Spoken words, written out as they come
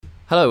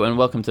Hello and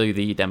welcome to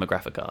the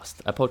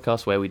Demographicast, a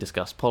podcast where we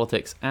discuss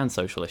politics and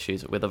social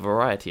issues with a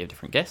variety of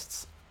different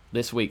guests.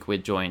 This week we're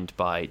joined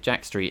by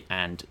Jack Street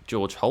and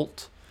George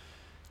Holt.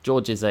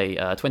 George is a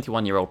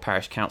 21-year-old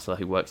parish councillor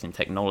who works in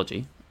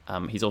technology.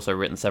 He's also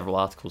written several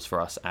articles for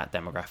us at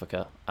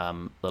Demographica,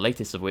 the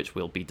latest of which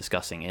we'll be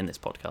discussing in this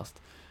podcast.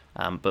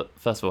 But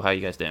first of all, how are you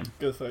guys doing?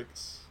 Good,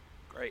 thanks.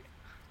 Great.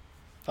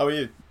 How are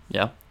you?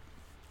 Yeah,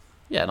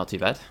 not too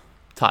bad.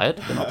 Tired,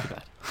 but not too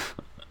bad.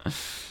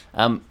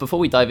 Before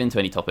we dive into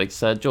any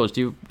topics, George,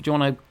 do you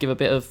want to give a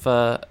bit of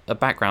a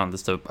background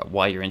as to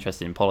why you're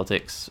interested in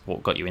politics,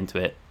 what got you into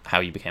it, how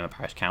you became a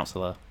parish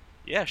councillor?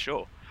 Yeah,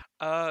 sure.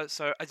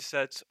 So as you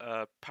said,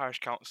 parish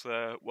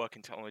councillor, work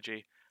in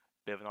technology,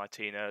 bit of an IT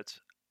nerd.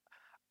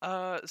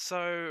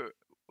 So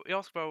you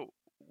asked about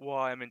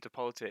why I'm into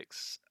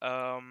politics.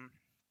 I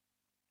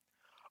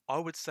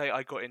would say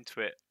I got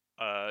into it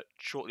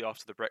shortly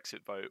after the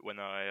Brexit vote when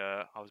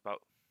I was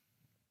about,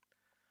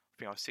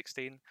 I think I was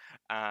 16,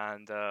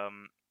 and that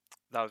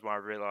was when I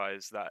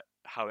realised that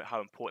how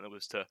important it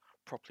was to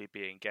properly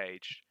be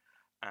engaged,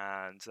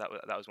 and that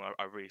was when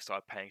I really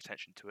started paying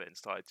attention to it and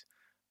started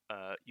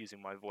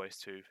using my voice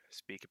to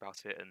speak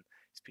about it and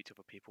speak to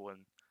other people and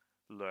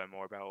learn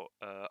more about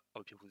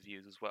other people's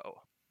views as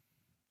well.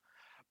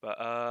 But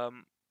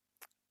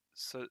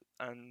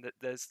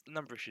there's a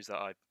number of issues that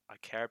I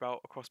care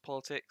about across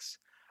politics.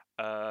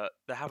 They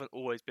haven't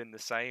always been the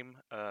same.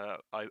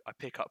 I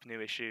pick up new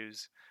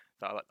issues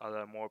that I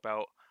learn more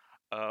about.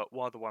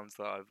 One of the ones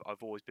that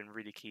I've always been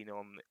really keen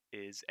on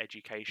is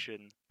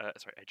education.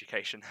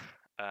 Education,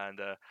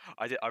 and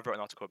I wrote an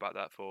article about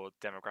that for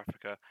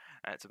Demographica,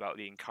 and it's about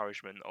the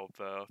encouragement of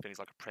things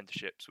like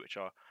apprenticeships, which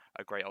are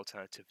a great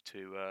alternative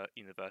to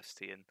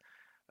university and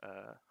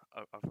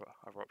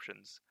other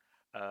options.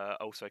 I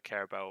also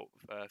care about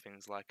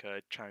things like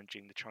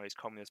challenging the Chinese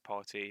Communist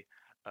Party.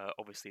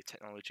 Obviously,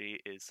 technology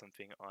is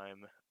something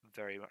I'm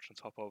very much on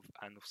top of,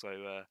 and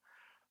also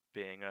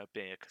being a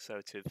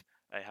conservative,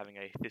 having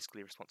a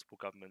fiscally responsible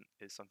government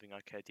is something I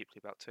care deeply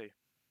about too.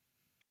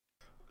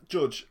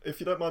 George,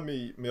 if you don't mind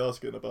me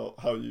asking about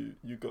how you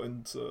got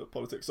into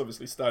politics,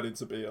 obviously standing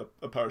to be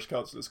a parish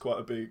councillor is quite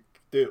a big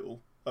deal,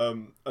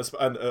 and at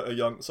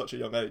such a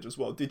young age as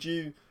well. Do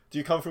you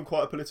come from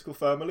quite a political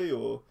family,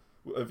 or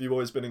have you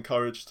always been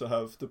encouraged to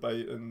have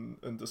debate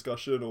and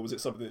discussion, or was it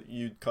something that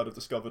you kind of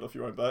discovered off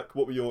your own back?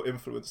 What were your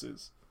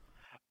influences?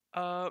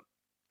 My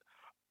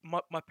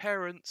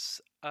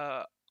parents,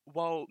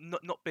 while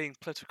not being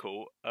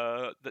political,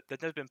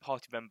 they've never been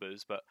party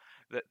members, but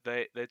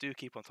they do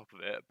keep on top of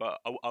it. But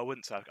I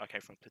wouldn't say I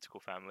came from a political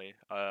family.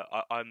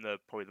 I'm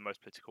probably the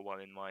most political one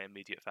in my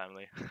immediate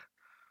family.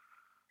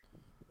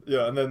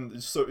 Yeah, and then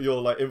so your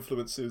like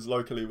influences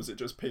locally, was it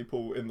just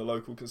people in the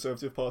local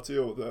Conservative Party,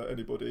 or was there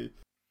anybody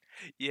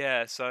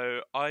Yeah,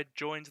 so I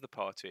joined the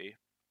party.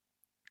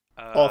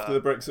 after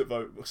the Brexit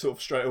vote, sort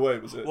of straight away?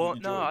 Was it that Well,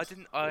 you no,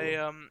 joined? I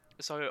didn't.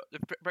 So the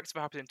Brexit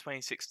vote happened in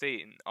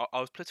 2016. I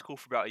was political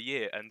for about a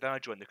year, and then I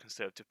joined the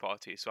Conservative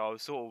Party. So I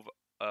was sort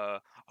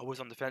of, I was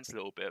on the fence a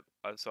little bit.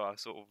 So I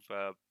sort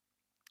of,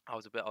 I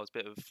was a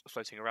bit of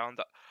floating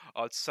around.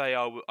 I'd say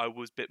I was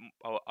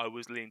I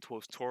was leaning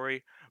towards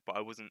Tory, but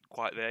I wasn't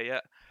quite there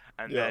yet.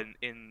 And Yeah,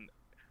 then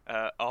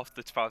after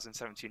the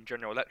 2017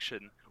 general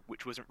election,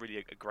 which wasn't really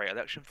a great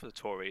election for the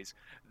Tories,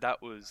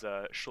 that was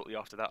shortly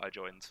after that I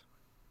joined.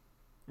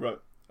 right.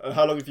 And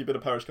how long have you been a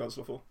parish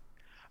councillor for?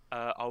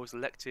 I was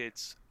elected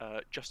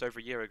just over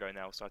a year ago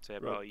now, so I'd say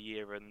Right. about a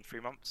year and 3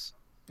 months.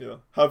 Yeah.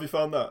 How have you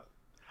found that?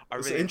 I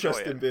It's really enjoy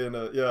interesting it. being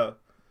yeah,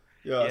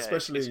 Yeah,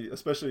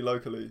 especially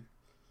locally.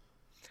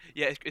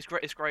 it's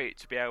great. It's great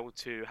to be able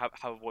to have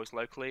a voice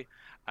locally,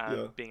 and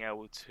Yeah, being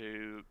able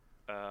to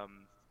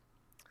um,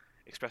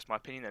 express my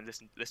opinion and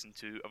listen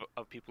to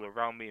other people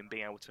around me, and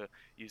being able to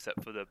use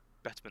that for the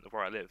betterment of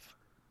where I live.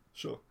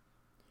 sure.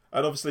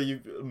 And obviously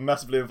you're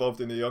massively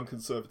involved in the Young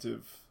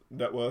Conservative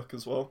network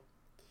as well.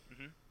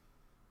 hmm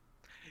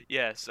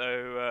Yeah,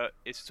 so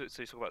so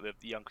you talk about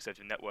the Young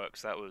Conservative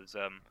Networks. That was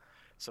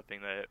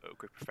something that a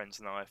group of friends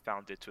and I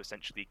founded to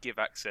essentially give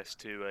access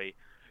to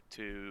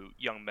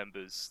young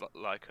members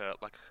like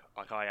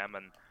I am,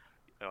 and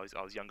I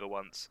was younger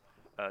once,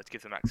 to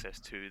give them access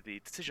to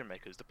the decision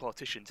makers, the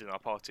politicians in our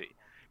party,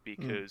 Mm.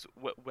 because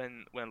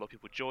when a lot of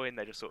people join,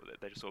 they just sort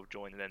of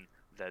join and then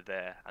they're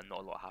there and not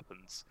a lot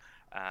happens.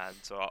 And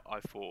so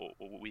I thought,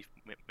 or me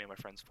and my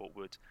friends thought,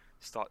 would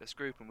start this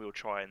group and we'll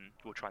try and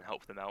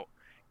help them out,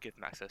 give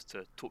them access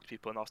to talk to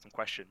people and ask them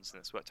questions, and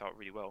it's worked out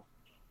really well.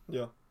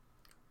 Yeah.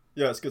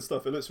 Yeah, it's good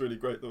stuff. It looks really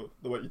great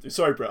the way you do.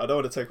 Sorry, Brett, I don't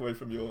want to take away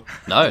from No, your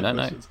no, no.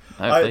 questions.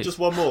 No, please. Just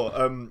one more.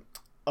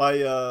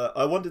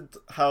 I wondered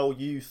how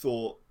you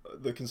thought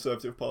the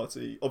Conservative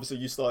Party. Obviously,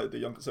 you started the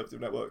Young Conservative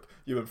Network.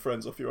 You and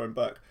friends off your own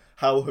back.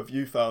 How have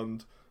you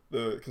found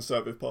the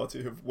Conservative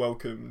Party have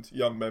welcomed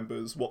young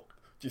members? What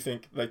do you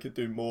think they could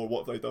do more?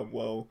 What have they done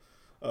well?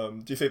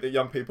 Do you think that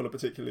young people are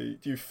particularly?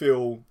 Do you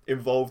feel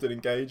involved and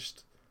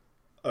engaged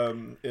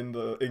in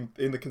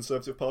the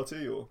Conservative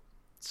Party, or?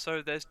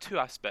 So there's two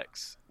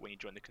aspects when you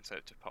join the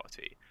Conservative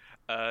Party.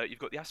 You've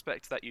got the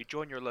aspect that you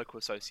join your local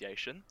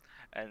association,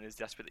 and there's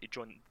the aspect that you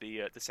join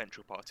the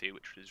central party,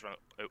 which is run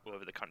all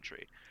over the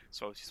country.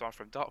 So I'm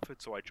from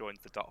Dartford, so I joined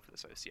the Dartford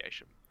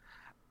Association.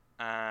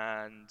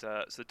 And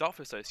so the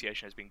Dartford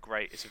Association has been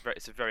great.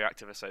 It's a very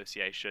active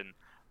association.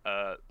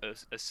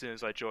 As soon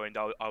as I joined,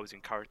 I was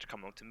encouraged to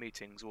come along to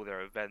meetings, all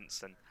their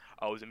events, and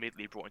I was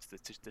immediately brought into the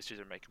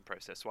decision-making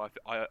process. So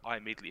I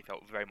immediately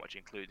felt very much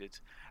included,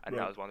 and that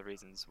Right. was one of the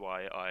reasons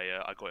why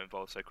I got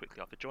involved so quickly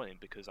after joining,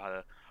 because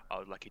I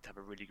was lucky to have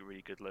a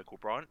really good local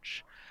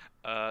branch.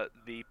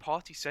 The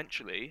party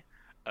centrally.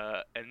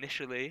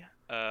 Initially,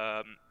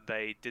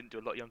 they didn't do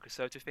a lot of young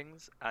conservative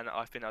things, and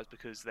I think that was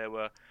because they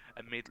were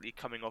immediately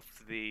coming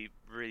off the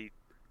really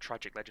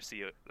tragic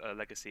legacy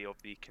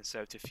of the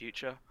Conservative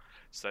future.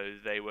 So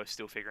they were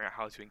still figuring out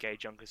how to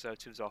engage young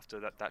Conservatives after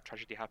that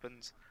tragedy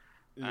happened.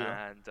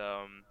 Yeah. And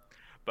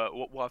but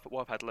what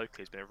I've had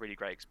locally has been a really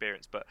great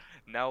experience. But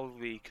now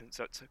the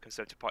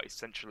Conservative Party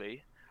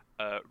essentially,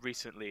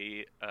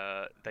 recently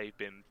they've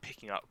been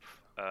picking up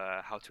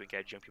how to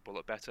engage young people a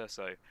lot better.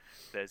 So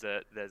there's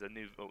a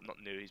new, well, not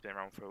new, he's been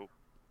around for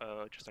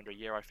just under a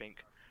year, I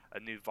think. A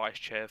new vice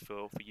chair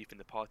for youth in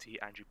the party,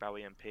 Andrew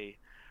Bowie MP,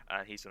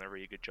 and he's done a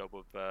really good job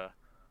of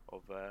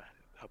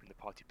helping the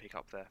party pick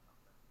up there.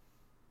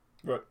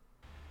 Right.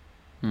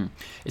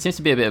 It seems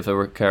to be a bit of a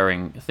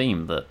recurring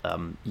theme that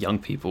young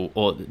people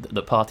or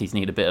the parties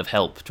need a bit of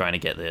help trying to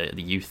get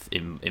the youth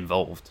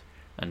involved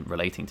and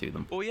relating to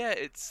them. Well, yeah,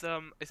 it's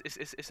a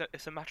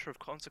matter of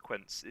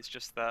consequence. It's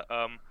just that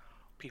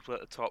people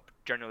at the top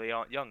generally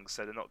aren't young,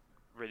 so they're not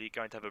really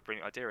going to have a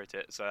brilliant idea at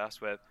it. So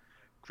that's where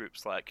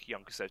groups like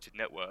Young Conservative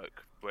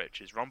Network,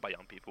 which is run by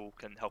young people,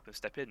 can help them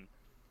step in.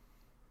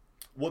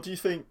 What do you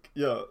think?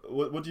 Yeah,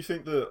 what do you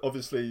think that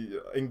obviously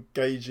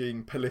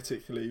engaging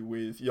politically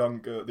with the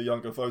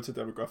younger voter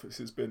demographics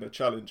has been a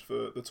challenge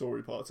for the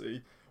Tory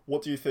party?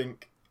 What do you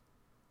think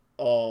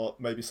are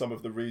maybe some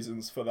of the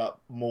reasons for that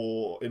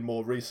in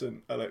more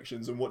recent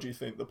elections, and what do you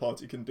think the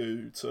party can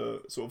do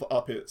to sort of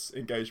up its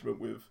engagement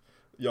with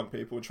young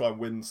people and try and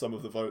win some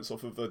of the votes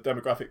off of a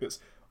demographic that's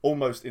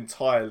almost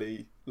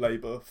entirely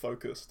Labour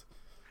focused?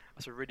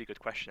 That's a really good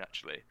question,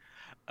 actually.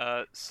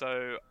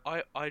 So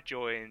I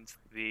joined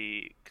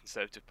the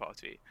Conservative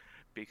Party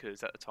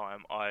because at the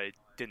time I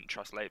didn't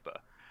trust Labour.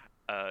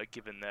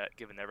 Given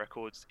their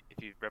records,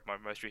 if you've read my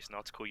most recent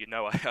article, you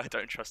know I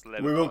don't trust the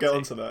Labour We will Party. get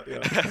onto that,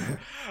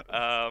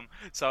 yeah.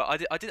 So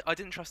I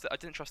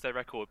didn't trust their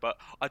record, but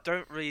I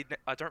don't really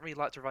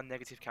like to run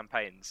negative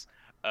campaigns.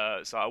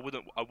 So I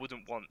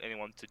wouldn't want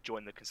anyone to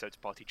join the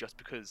Conservative Party just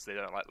because they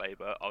don't like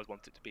Labour. I would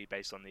want it to be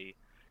based on the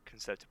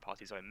Conservative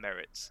Party's own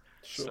merits.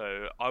 Sure.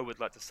 So I would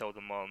like to sell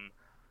them on.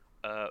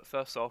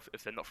 First off,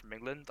 if they're not from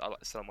England, I like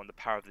to sell them on the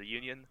power of the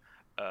union,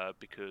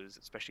 because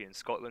especially in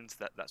Scotland,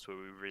 that's where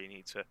we really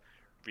need to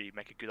really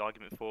make a good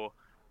argument for.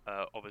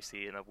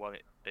 Obviously, another one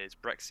is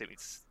Brexit. We need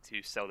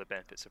to sell the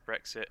benefits of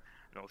Brexit,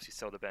 and obviously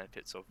sell the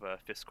benefits of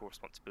fiscal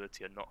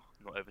responsibility and not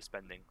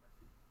overspending.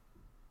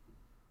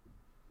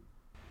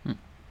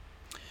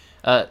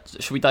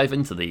 Should we dive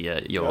into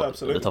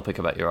the topic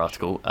about your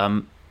article?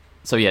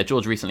 So yeah,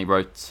 George recently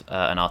wrote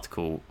an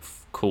article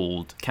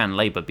called "Can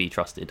Labour Be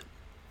Trusted?"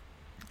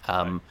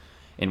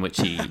 In which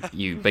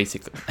you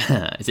basically,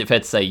 is it fair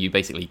to say you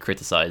basically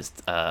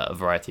criticised a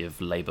variety of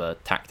Labour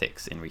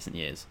tactics in recent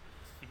years?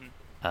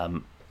 Mm-hmm.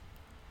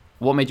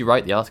 What made you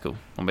write the article?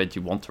 What made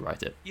you want to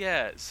write it?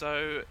 Yeah,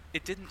 so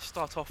it didn't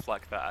start off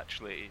like that,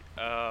 actually.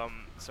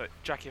 So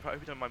Jackie, if I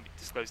hope you don't mind me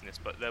disclosing this,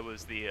 but there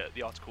was the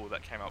article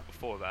that came out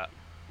before that,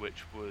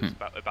 which was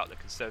about the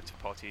Conservative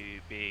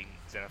Party being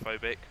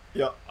xenophobic.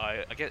 Yeah.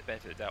 I gave it the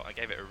benefit of the doubt. I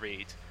gave it a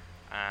read,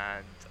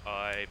 and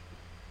I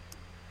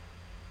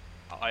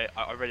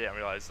read it and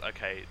realised,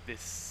 okay,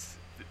 this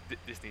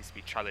needs to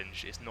be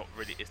challenged. It's not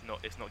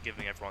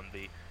giving everyone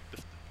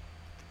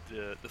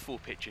the full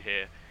picture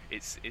here.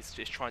 It's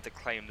just trying to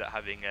claim that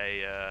having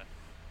a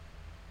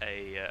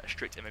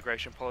strict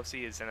immigration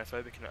policy is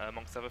xenophobic,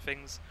 amongst other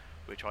things,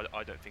 which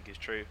I don't think is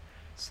true.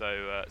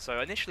 So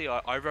initially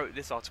I wrote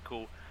this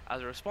article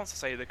as a response to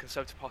say the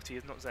Conservative Party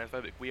is not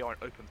xenophobic. We are an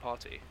open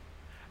party,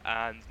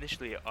 and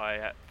initially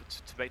to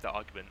make that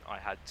argument I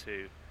had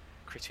to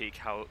critique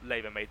how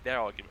Labour made their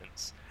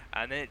arguments,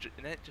 and then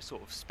it just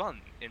sort of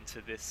spun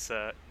into this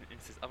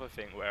other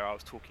thing where I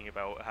was talking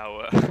about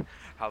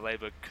how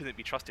Labour couldn't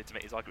be trusted to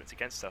make these arguments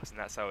against us, and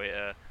that's how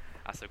it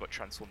got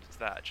transformed into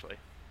that, actually.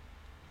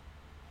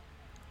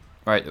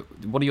 Right.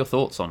 What are your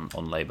thoughts on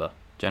Labour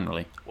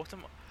generally? What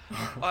am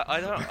I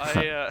don't.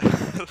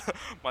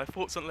 My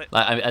thoughts on Like,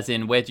 as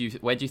in, where do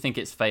you think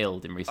it's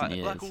failed in recent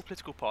years? Like all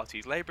political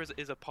parties, Labour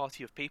is a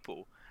party of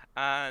people,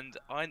 and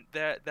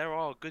there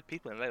are good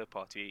people in the Labour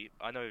Party.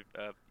 I know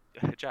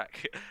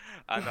Jack,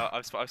 and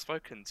I've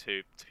spoken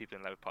to people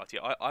in the Labour Party.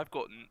 I've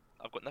got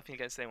nothing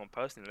against anyone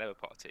personally in the Labour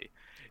Party.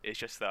 It's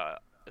just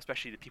that,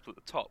 especially the people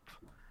at the top,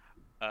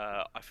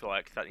 I feel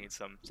like that needs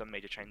some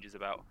major changes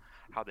about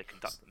how they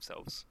conduct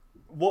themselves.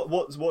 What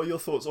are your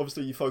thoughts?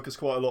 Obviously, you focus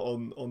quite a lot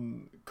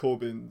on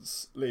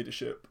Corbyn's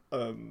leadership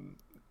in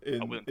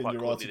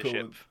your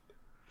article.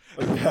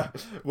 Yeah,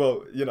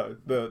 well,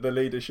 the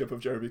leadership of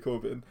Jeremy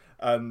Corbyn,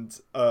 and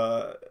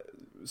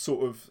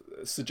sort of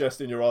suggest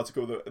in your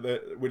article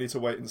that we need to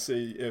wait and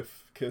see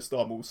if Keir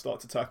Starmer will start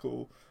to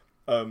tackle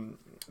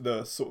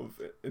the sort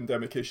of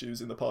endemic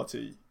issues in the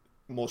party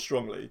more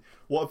strongly.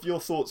 What have your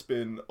thoughts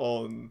been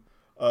on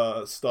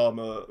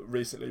Starmer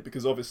recently?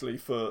 Because obviously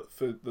for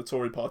the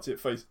Tory party,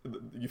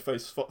 you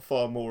face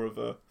far more of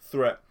a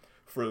threat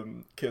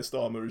from Keir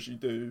Starmer as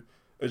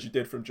you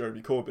did from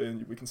Jeremy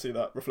Corbyn. We can see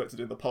that reflected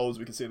in the polls.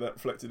 We can see that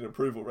reflected in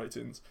approval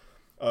ratings.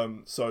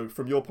 So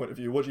from your point of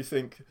view, what do you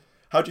think?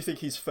 How do you think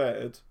he's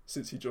fared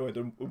since he joined,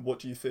 and what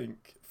do you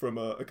think, from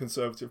a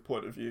Conservative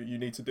point of view, you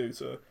need to do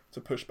to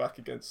push back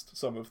against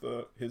some of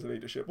his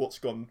leadership? What's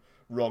gone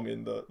wrong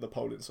in the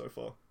polling so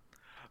far?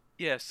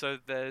 Yeah, so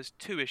there's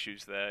two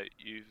issues there.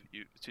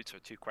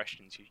 Two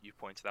questions you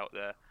pointed out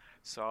there.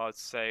 So I'd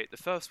say the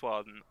first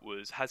one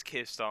was, has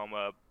Keir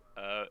Starmer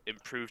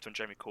improved on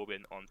Jeremy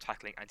Corbyn on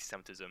tackling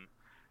anti-Semitism?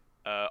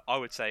 I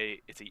would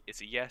say it's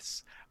a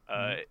yes.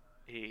 Uh,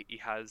 Mm. he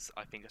has.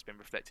 I think it's been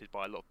reflected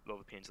by a lot of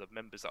opinions of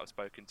members that I've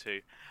spoken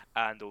to,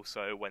 and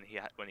also when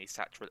he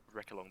sacked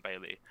Rick Long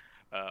Bailey.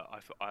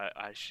 I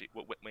actually,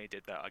 when he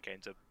did that, I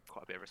gained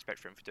quite a bit of respect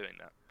for him for doing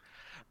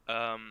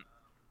that.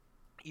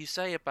 You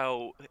say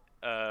about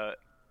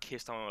Keir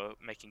Starmer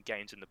making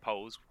gains in the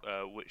polls,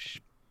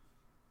 which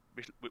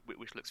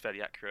looks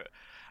fairly accurate,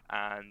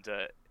 and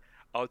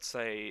I would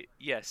say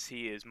yes,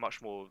 he is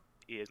much more.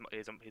 He's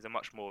a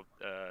much more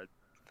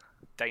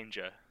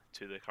danger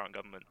to the current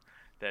government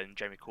than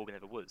Jeremy Corbyn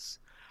ever was.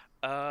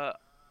 Uh,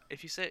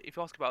 if you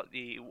ask about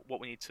the what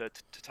we need to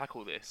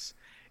tackle this,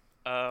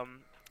 um,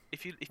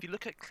 if you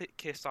look at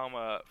Keir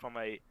Starmer from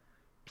a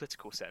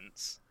political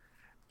sense,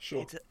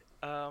 Sure.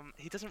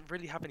 he doesn't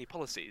really have any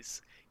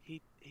policies.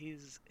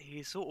 He's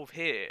sort of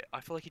here.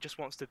 I feel like he just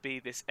wants to be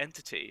this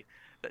entity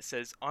that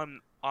says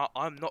I'm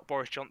not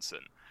Boris Johnson.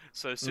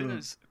 So as soon Mm.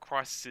 as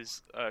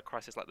crisis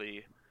like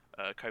the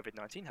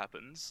COVID-19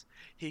 happens,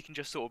 he can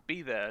just sort of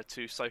be there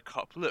to soak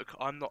up. Look,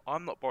 I'm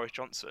not Boris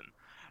Johnson,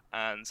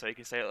 and so he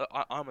can say,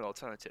 I'm an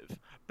alternative.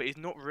 But he's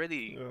not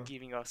really Yeah.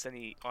 giving us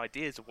any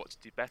ideas of what to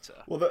do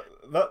better. Well,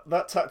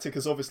 that tactic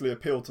has obviously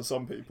appealed to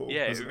some people,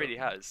 Yeah, it hasn't it? really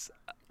has.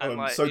 And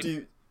like, So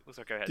it,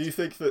 also go do ahead. you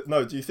think that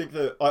no? Do you think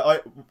that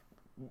I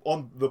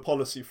on the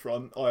policy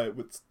front, I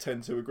would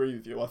tend to agree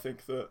with you. I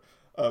think that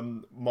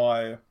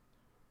my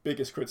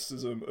biggest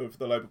criticism of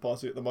the Labour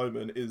Party at the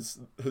moment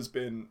has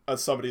been,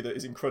 as somebody that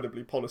is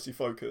incredibly policy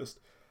focused,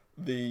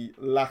 the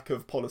lack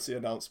of policy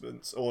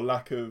announcements or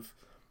lack of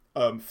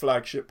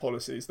flagship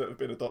policies that have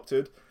been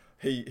adopted.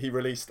 He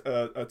released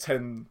a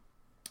 10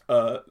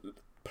 uh,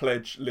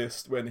 pledge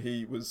list when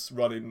he was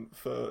running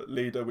for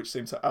leader, which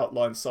seemed to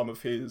outline some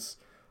of his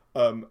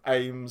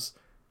aims.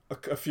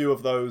 A few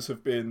of those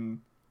have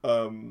been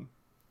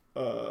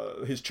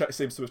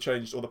seems to have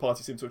changed, or the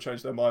party seems to have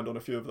changed their mind on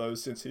a few of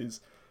those since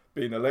he's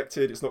been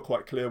elected. It's not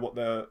quite clear what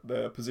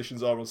their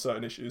positions are on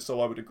certain issues,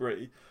 so I would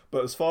agree.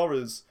 But as far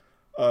as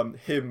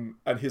him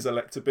and his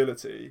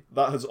electability,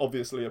 that has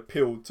obviously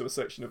appealed to a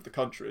section of the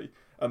country.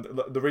 And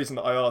the reason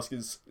that I ask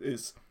is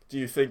do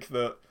you think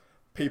that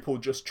people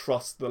just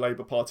trust the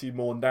Labour Party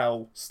more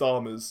now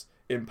Starmer's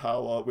in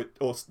power,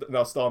 or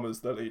now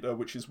Starmer's the leader,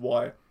 which is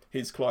why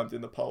he's climbed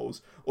in the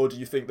polls? Or do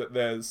you think that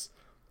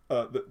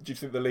do you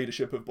think the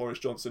leadership of Boris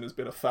Johnson has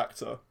been a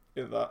factor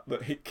in that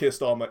Keir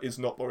Starmer is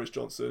not Boris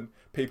Johnson?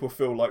 People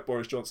feel like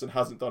Boris Johnson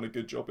hasn't done a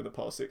good job in the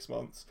past 6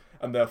 months,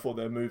 and therefore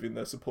they're moving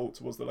their support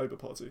towards the Labour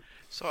Party.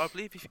 So I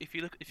believe if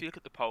you look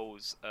at the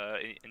polls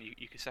and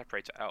you can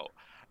separate it out,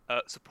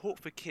 support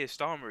for Keir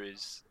Starmer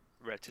is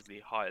relatively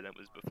higher than it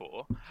was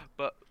before,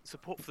 but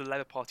support for the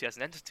Labour Party as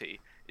an entity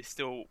is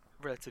still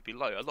relatively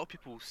low. A lot of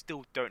people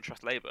still don't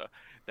trust Labour;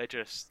 they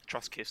just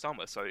trust Keir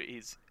Starmer. So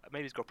he's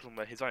got a problem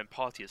where his own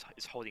party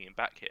is holding him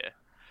back here.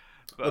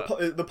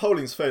 But The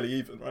polling's fairly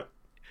even, right?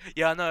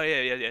 yeah, no,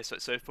 yeah.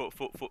 So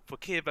for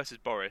Keir versus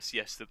Boris,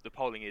 yes, the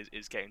polling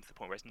is getting to the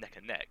point where it's neck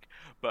and neck.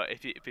 But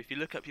if you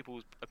look at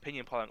people's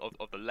opinion polling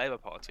of the Labour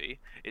Party,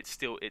 it's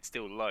still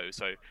low.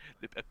 So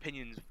the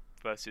opinions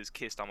versus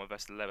Keir Starmer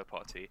versus the Labour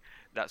Party,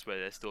 that's where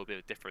there's still a bit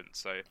of difference.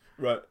 So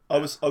Right. I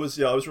was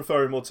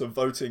referring more to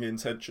voting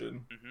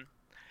intention,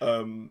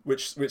 mhm.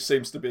 which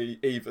seems to be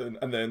even,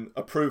 and then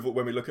approval.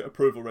 When we look at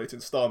approval rating,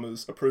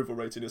 Starmer's approval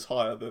rating is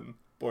higher than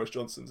Boris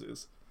Johnson's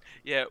is.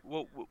 Yeah,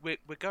 well, we're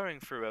going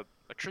through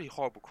a truly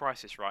horrible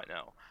crisis right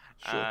now,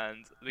 Sure.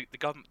 and the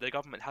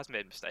government has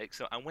made mistakes.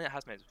 So, and when it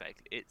has made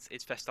mistakes,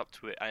 it's fessed up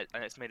to it,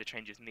 and it's made the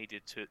changes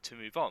needed to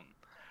move on.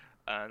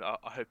 And I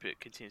hope it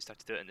continues to have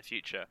to do it in the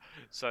future.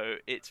 So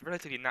it's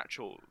relatively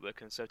natural the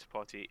Conservative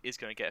Party is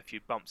going to get a few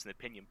bumps in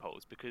opinion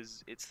polls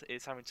because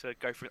it's having to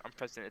go through an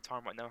unprecedented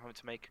time right now, having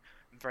to make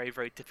very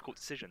very difficult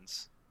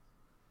decisions.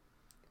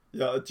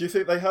 Yeah. Do you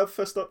think they have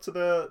fessed up to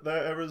their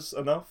errors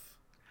enough?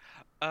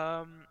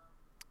 Um,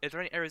 are there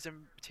any areas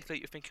in particular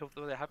you think of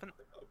that they haven't?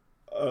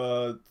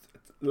 Uh,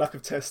 Lack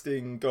of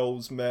testing,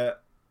 goals met,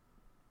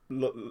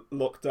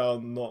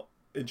 lockdown not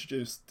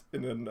introduced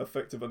in an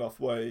effective enough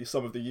way.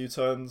 Some of the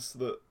U-turns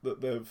that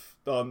they've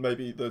done,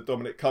 maybe the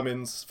Dominic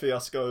Cummings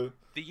fiasco.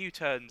 The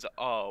U-turns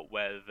are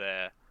where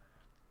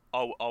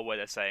where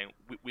they're saying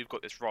we've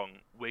got this wrong.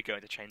 We're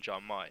going to change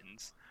our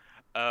minds.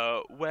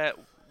 Where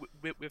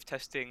with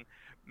testing,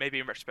 maybe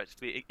in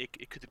retrospectively,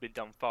 it could have been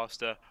done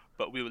faster,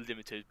 but we were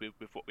limited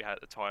with what we had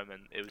at the time,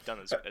 and it was done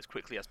as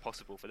quickly as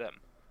possible for them.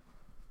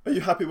 Are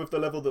you happy with the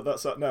level that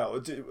that's at now?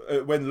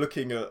 When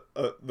looking at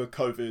the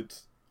COVID,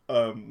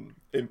 when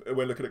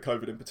looking at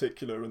COVID in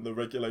particular and the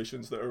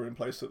regulations that are in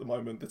place at the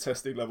moment, the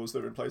testing levels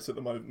that are in place at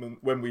the moment,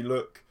 when we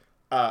look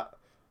at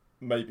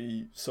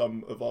maybe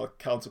some of our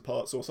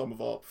counterparts or some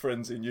of our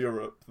friends in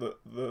Europe,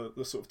 the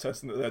sort of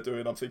testing that they're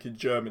doing, I'm thinking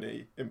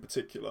Germany in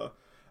particular,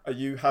 are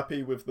you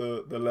happy with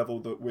the level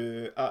that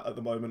we're at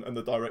the moment and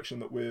the direction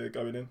that we're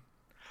going in?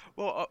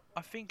 Well,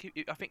 I think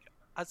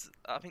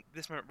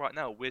this moment right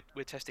now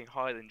we're testing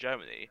higher than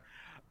Germany.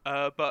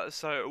 But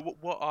so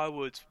what I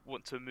would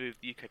want to move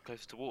the UK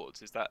closer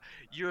towards is that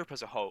Europe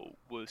as a whole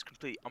was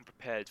completely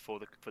unprepared for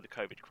the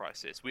COVID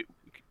crisis.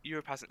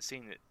 Europe hasn't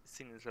seen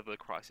this level of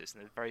crisis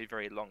in a very,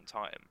 very long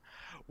time.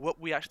 What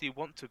we actually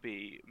want to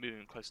be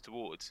moving closer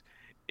towards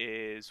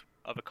is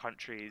other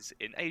countries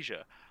in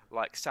Asia,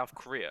 like South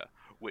Korea,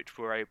 which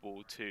were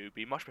able to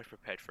be much better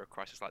prepared for a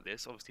crisis like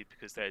this, obviously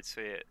because they had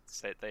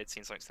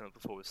seen something similar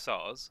before with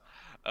SARS,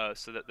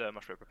 so that they're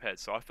much better prepared.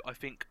 So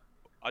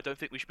I don't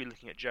think we should be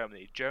looking at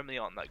Germany. Germany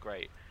aren't that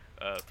great.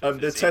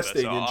 The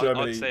testing in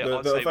Germany,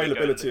 the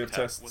availability of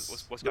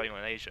tests. What's going on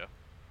in Asia?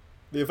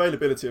 The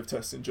availability of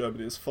tests in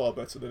Germany is far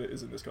better than it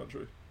is in this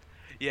country.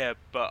 Yeah,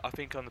 but I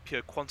think on the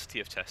pure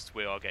quantity of tests,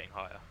 we are getting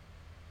higher.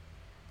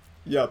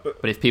 Yeah, but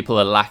if people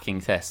are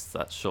lacking tests,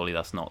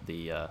 that's not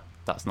the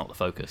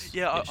focus.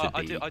 Yeah,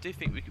 I do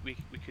think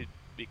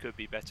we could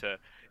be better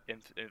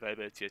in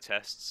availability of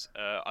tests.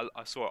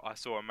 I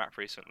saw a map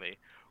recently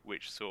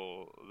which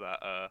saw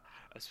that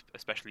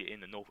especially in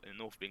the north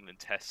of England,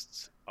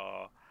 tests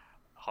are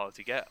hard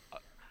to get.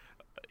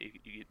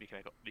 We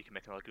can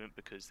make an argument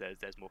because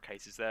there's more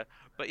cases there,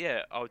 but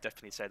yeah, I would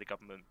definitely say the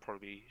government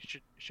probably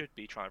should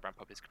be trying to ramp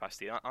up its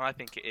capacity, and I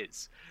think it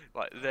is.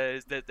 Like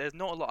there's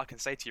not a lot I can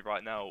say to you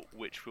right now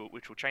which will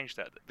change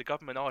that. The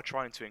government are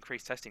trying to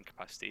increase testing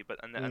capacity,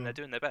 and they're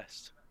doing their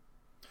best.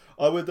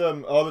 I would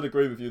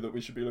agree with you that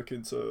we should be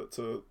looking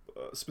to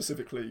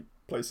specifically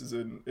places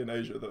in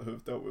Asia that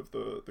have dealt with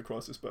the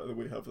crisis better than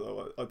we have.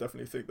 Though I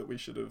definitely think that we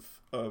should have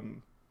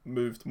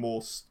moved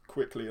more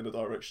quickly in a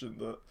direction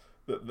that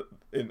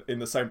in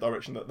the same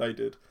direction that they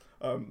did.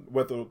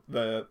 Whether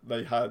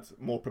they had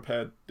more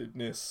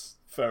preparedness,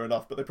 fair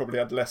enough, but they probably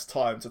had less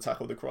time to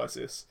tackle the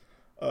crisis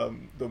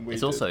than we.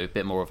 It's did. Also a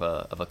bit more of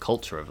a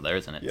culture over there,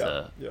 isn't it?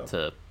 Yeah.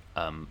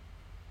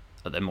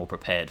 They're more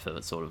prepared for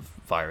the sort of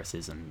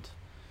viruses and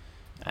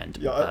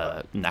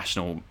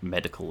national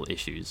medical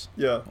issues,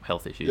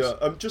 health issues.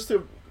 Yeah. Just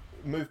to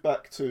move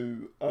back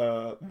to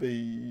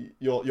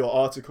your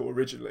article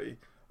originally.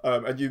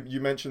 And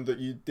you mentioned that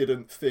you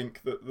didn't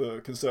think that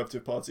the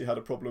Conservative Party had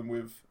a problem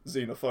with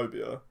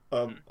xenophobia.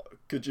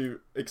 Could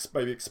you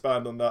maybe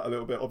expand on that a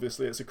little bit?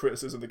 Obviously, it's a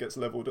criticism that gets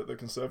levelled at the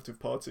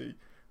Conservative Party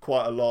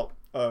quite a lot.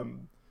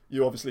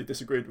 You obviously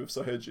disagreed with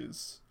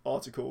Sahej's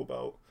article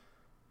about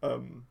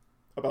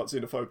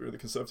xenophobia in the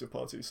Conservative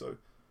Party. So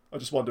I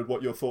just wondered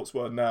what your thoughts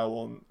were now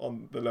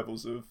on the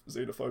levels of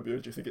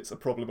xenophobia. Do you think it's a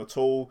problem at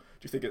all?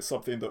 Do you think it's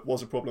something that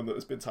was a problem that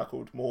has been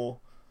tackled more?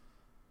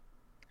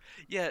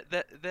 Yeah,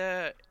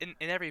 they're in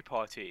every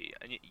party,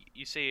 and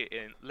you see it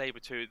in Labour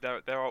too.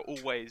 There are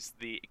always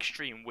the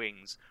extreme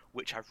wings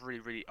which have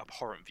really, really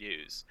abhorrent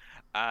views,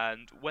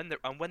 and when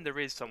there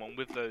is someone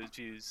with those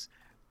views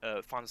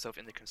find herself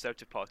in the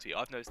Conservative Party,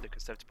 I've noticed the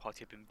Conservative Party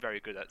have been very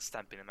good at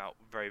stamping them out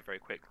very, very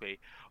quickly.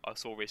 I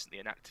saw recently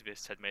an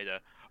activist had made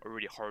a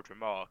really horrid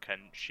remark,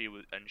 and she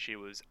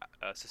was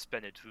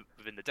suspended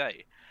within the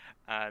day.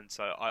 And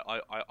so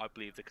I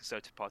believe the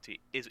Conservative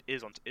Party is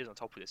on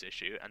top of this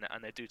issue,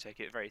 and they do take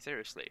it very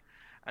seriously.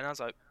 And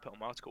as I put on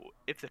my article,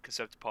 if the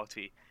Conservative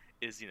Party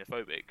is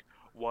xenophobic,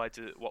 why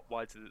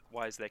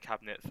is their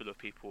cabinet full of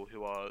people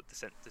who are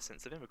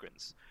descendants of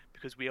immigrants?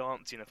 Because we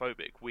aren't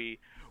xenophobic. We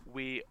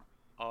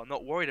are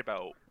not worried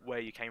about where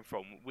you came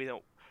from. We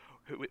don't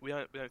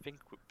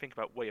think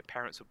about where your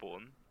parents were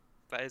born.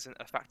 That isn't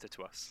a factor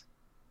to us.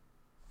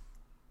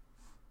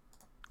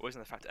 Or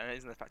isn't a factor, and it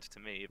isn't a factor to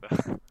me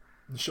either.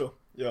 Sure.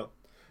 Yeah.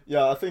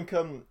 I think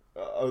I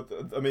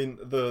mean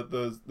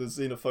the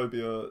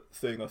xenophobia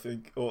thing. I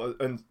think,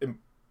 and in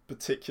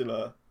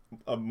particular,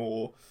 a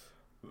more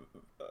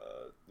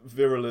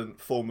virulent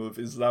form of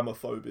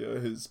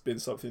Islamophobia has been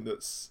something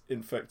that's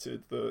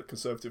infected the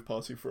Conservative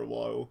Party for a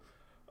while.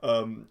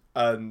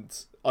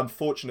 And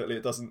unfortunately,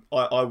 it doesn't.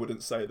 I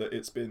wouldn't say that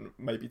it's been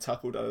maybe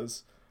tackled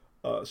as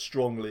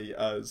strongly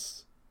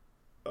as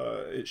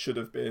it should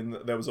have been.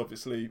 There was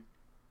obviously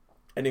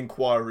an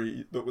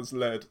inquiry that was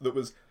led that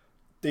was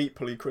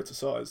deeply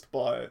criticised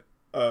by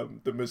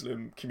the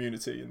Muslim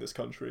community in this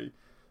country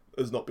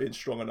as not being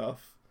strong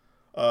enough,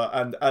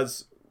 and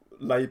as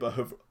Labour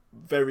have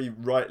very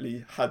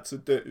rightly had to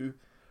do,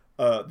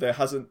 there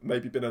hasn't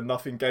maybe been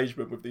enough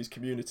engagement with these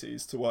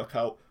communities to work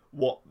out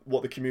what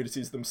the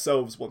communities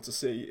themselves want to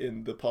see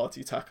in the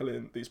party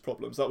tackling these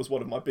problems. That was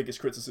one of my biggest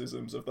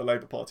criticisms of the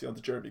Labour Party under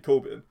Jeremy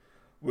Corbyn,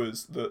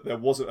 was that there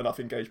wasn't enough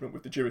engagement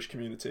with the Jewish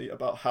community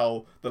about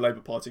how the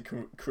Labour Party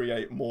can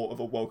create more of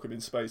a welcoming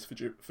space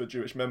for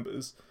Jewish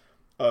members,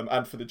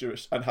 and for the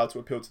Jewish, and how to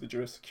appeal to the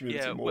Jewish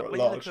community more at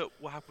large. You look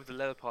at what happened with the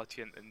Labour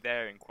Party and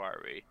their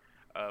inquiry,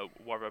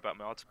 what I wrote about in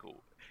my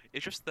article,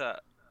 it's just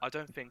that I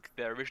don't think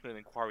their original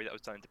inquiry that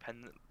was done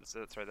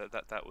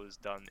that was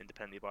done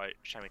independently by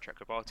Shami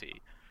Chakrabarti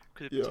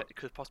could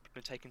have possibly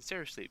been taken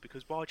seriously,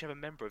 because why would you have a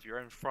member of your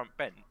own front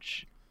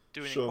bench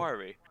do an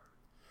inquiry?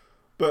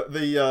 But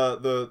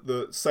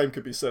the same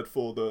could be said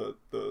for the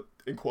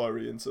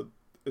inquiry into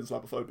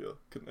Islamophobia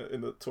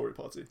in the Tory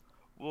party.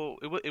 Well,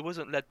 it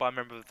wasn't led by a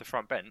member of the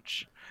front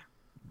bench.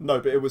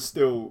 No, but it was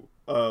still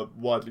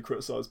widely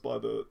criticised by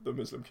the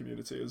Muslim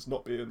community as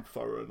not being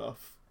thorough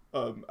enough,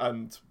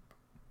 and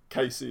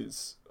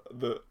cases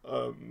that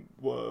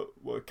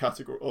were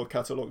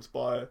catalogued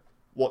by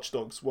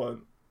watchdogs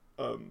weren't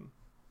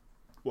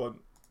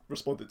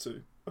responded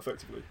to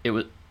effectively.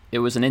 It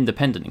was an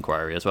independent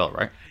inquiry as well,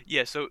 right?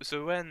 Yeah. So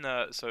when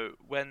I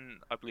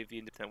believe the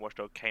independent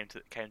watchdog came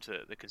to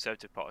the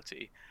Conservative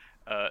Party,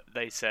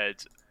 they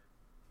said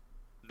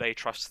they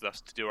trusted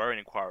us to do our own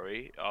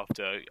inquiry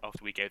after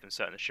we gave them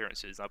certain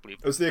assurances. And I believe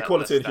it was the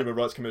Equality and Human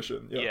Rights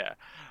Commission. Yeah. Yeah.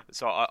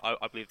 So I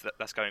believe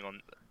that's going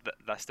on.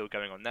 That's still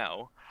going on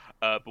now.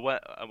 But when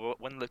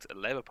I looked at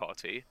the Labour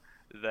Party,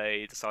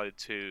 they decided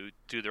to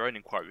do their own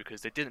inquiry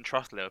because they didn't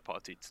trust the Labour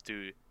Party to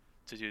do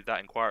that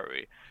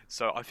inquiry.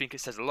 So I think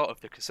it says a lot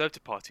of the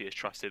Conservative Party is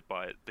trusted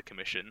by the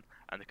Commission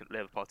and the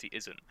Labour Party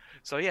isn't.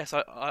 So yes,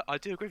 I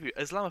do agree with you.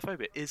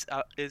 Islamophobia is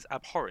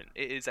abhorrent.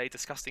 It is a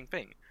disgusting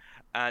thing,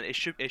 and it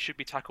should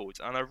be tackled.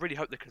 And I really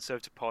hope the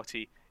Conservative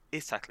Party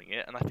is tackling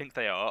it, and I think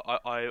they are.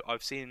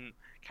 I've seen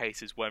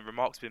cases when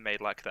remarks have been made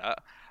like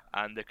that,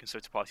 and the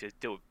Conservative Party has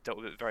dealt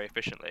with it very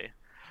efficiently.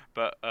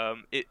 But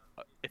if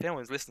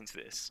anyone's listening to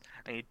this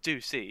and you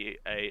do see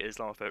a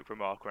Islamophobic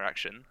remark or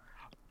action,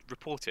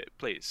 report it,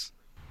 please.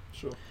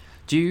 Sure.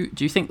 Do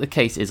you think the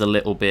case is a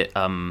little bit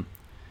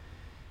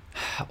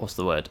what's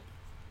the word?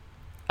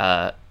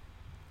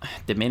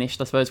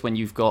 Diminished, I suppose, when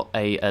you've got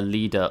a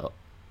leader,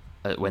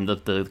 when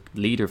the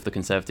leader of the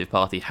Conservative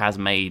Party has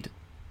made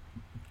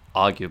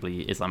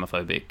arguably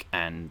Islamophobic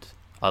and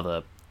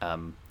other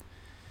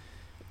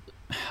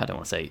I don't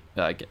want to say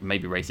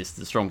maybe racist is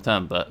a strong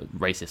term, but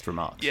racist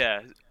remarks.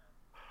 Yeah.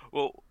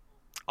 Well,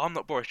 I'm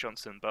not Boris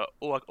Johnson, but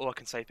all I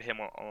can say for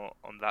him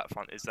on that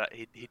front is that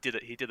he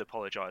did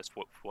apologise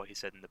for what he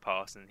said in the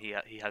past, and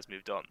he has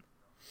moved on.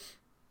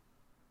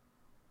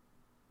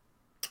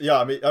 Yeah,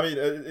 I mean,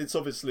 it's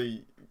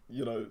obviously,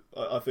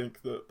 I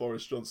think that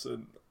Boris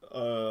Johnson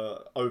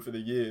over the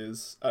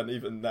years and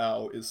even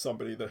now is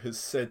somebody that has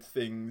said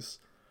things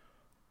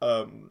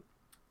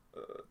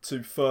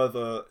to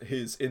further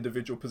his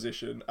individual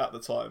position at the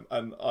time,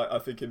 and I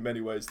think in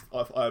many ways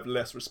I have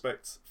less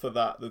respect for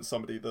that than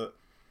somebody that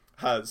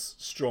has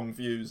strong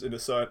views in a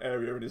certain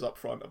area and is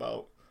upfront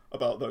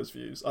about those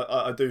views.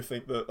 I do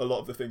think that a lot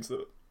of the things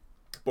that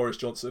Boris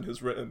Johnson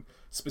has written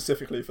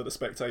specifically for The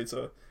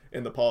Spectator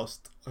in the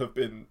past have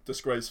been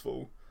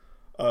disgraceful,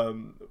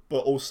 but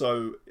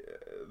also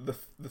the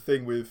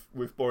thing with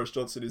Boris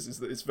Johnson is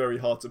that it's very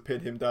hard to pin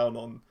him down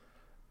on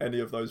any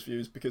of those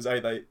views because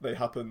they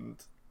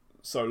happened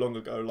so long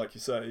ago, like you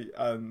say,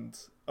 and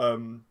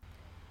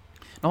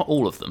not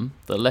all of them.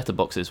 The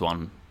letterboxes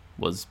one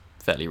was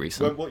fairly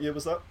recent. What year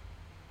was that?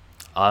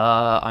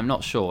 I'm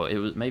not sure. It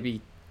was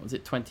was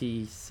it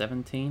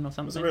 2017 or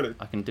something? Was it really?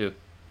 I can do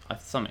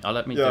something.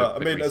 Let me do a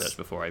quick research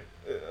before I.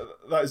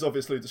 That is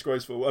obviously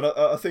disgraceful, and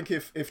I think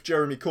if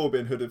Jeremy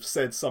Corbyn had have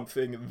said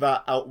something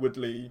that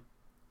outwardly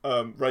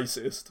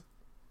racist,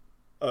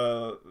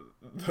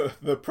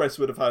 the press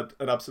would have had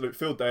an absolute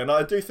field day. And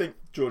I do think,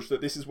 George, that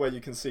this is where you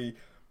can see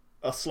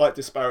a slight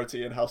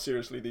disparity in how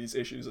seriously these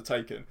issues are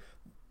taken.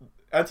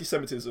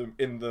 Anti-Semitism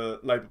in the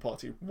Labour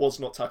Party was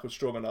not tackled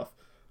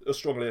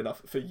strongly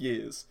enough for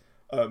years,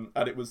 and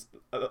it was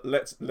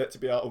let to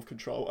be out of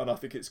control. And I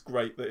think it's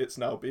great that it's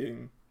now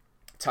being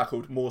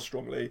tackled more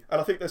strongly.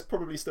 And I think there's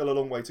probably still a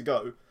long way to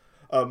go,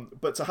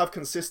 but to have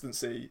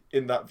consistency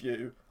in that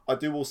view, I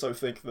do also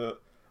think that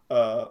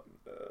the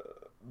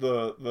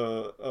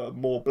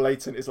more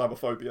blatant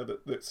Islamophobia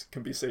that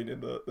can be seen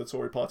in the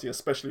Tory party,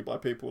 especially by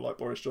people like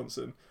Boris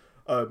Johnson,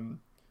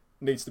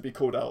 needs to be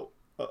called out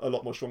a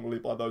lot more strongly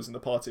by those in the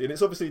party. And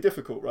it's obviously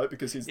difficult, right?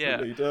 Because he's the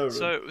leader.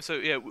 So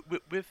yeah,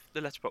 with the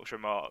letterbox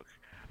remark,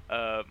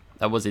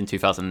 that was in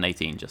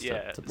 2018.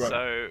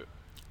 So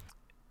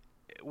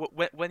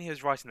when he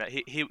was writing that,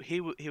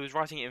 he was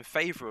writing it in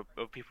favour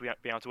of people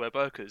being able to wear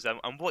burqas,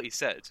 and what he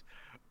said,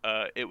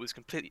 it was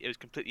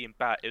completely in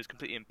bad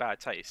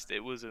taste.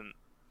 It wasn't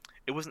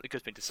a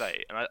good thing to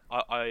say, and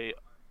I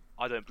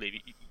don't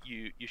believe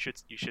you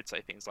should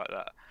say things like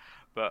that.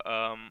 But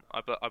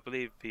I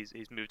believe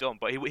he's moved on.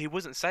 But he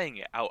wasn't saying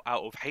it out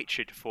of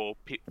hatred for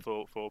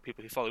people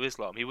who follow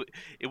Islam.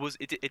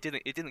 It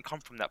didn't come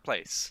from that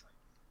place.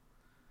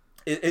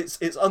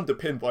 it's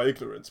underpinned by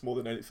ignorance more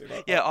than anything.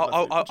 Yeah,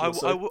 think. Would you not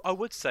say? I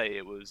would say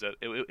it was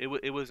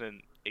it was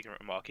an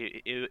ignorant remark.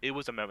 It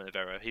was a moment of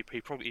error. He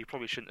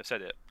probably shouldn't have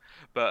said it,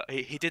 but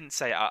he didn't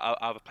say it out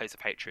of a place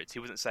of hatred. He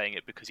wasn't saying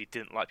it because he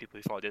didn't like people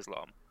who followed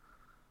Islam.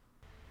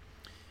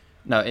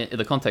 No,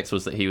 the context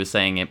was that he was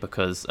saying it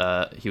because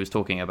he was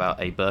talking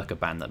about a burqa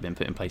ban that had been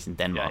put in place in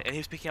Yeah, Denmark. and he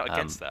was speaking out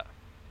against that.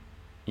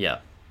 Yeah,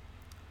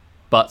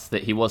 but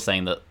that he was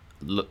saying that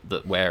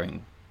that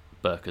wearing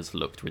burqas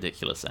looked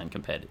ridiculous and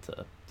compared it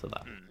to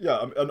that.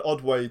 Yeah, an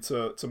odd way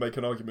to make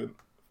an argument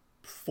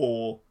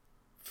for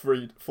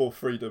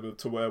freedom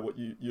to wear what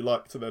you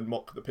like, to then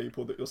mock the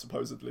people that you're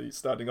supposedly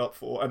standing up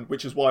for, and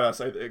which is why I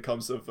say that it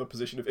comes of a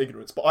position of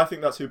ignorance. But I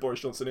think that's who Boris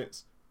Johnson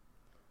is.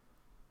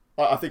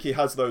 I think he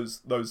has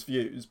those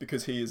views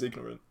because he is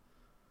ignorant,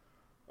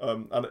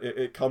 and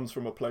it comes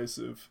from a place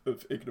of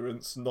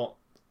ignorance, not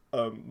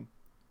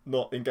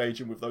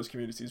engaging with those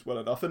communities well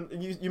enough.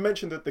 And you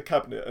mentioned that the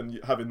cabinet and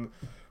having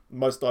the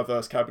most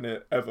diverse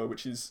cabinet ever,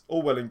 which is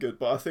all well and good,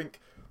 but I think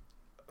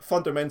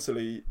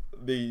fundamentally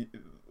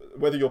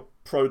whether you're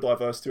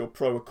pro-diversity or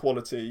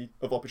pro-equality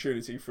of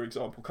opportunity, for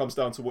example, comes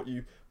down to what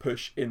you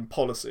push in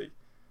policy.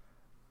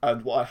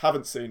 And what I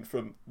haven't seen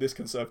from this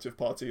Conservative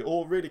Party,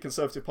 or really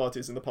Conservative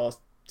parties in the past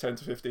 10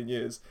 to 15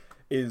 years,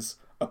 is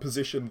a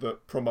position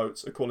that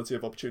promotes equality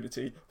of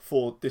opportunity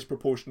for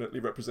disproportionately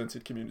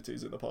represented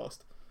communities in the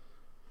past.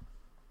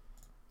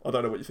 I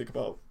don't know what you think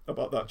about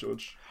that,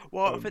 George.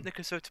 Well, I think the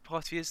Conservative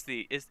Party is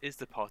the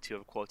party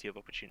of equality of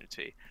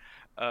opportunity.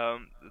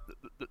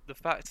 The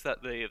fact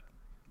that the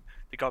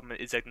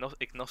government is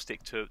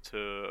agnostic to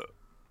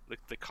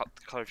the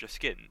colour of your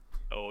skin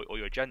or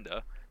your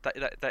gender,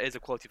 that is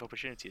equality of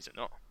opportunity, is it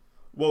not?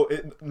 Well,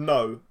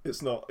 no,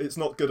 it's not. It's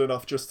not good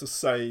enough just to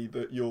say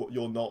that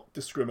you're not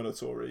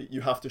discriminatory.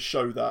 You have to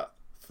show that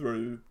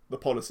through the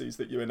policies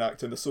that you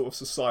enact and the sort of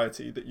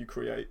society that you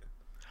create.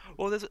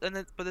 Well,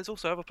 but there's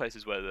also other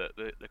places where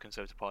the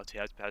Conservative Party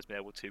has been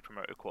able to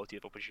promote equality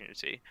of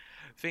opportunity.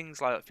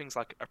 Things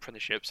like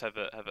apprenticeships have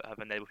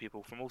enabled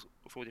people from all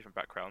different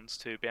backgrounds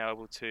to be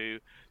able to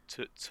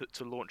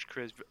launch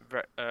careers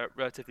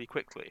relatively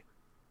quickly.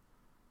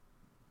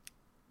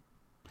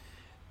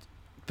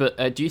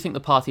 But do you think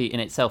the party in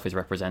itself is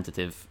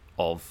representative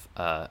of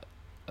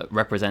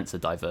represents a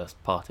diverse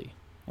party?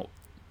 Well,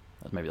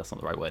 maybe that's not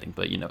the right wording,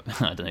 but I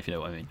don't know if you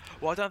know what I mean.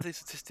 Well, I don't have the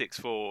statistics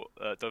for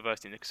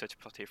diversity in the Conservative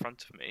Party in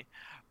front of me,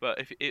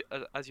 but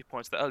as you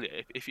pointed out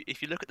earlier,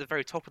 if you look at the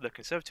very top of the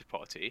Conservative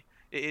Party,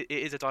 it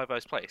is a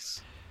diverse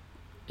place.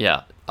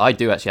 Yeah, I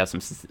do actually have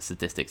some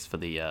statistics for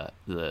the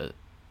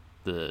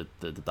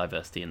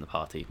diversity in the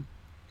party.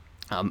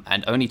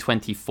 And only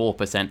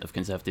 24% of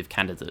Conservative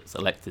candidates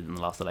elected in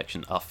the last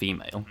election are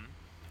female.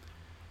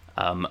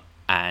 Mm-hmm.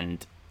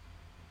 And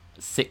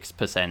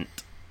 6%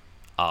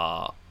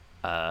 are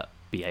BAME.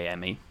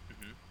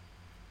 Mm-hmm.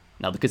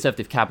 Now, the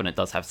Conservative cabinet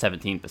does have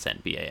 17%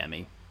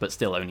 BAME, but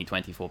still only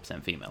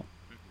 24% female.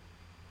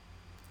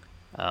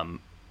 Mm-hmm.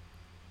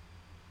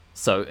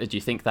 So do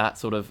you think that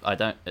sort of...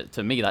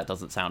 to me, that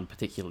doesn't sound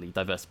particularly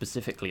diverse,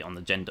 specifically on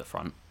the gender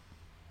front.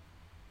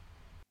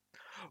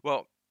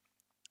 Well,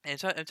 in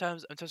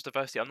terms of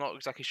diversity, I'm not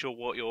exactly sure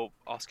what you're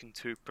asking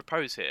to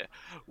propose here.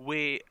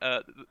 The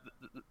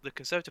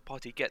Conservative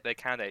Party get their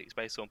candidates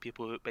based on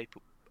people who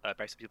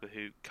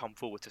come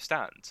forward to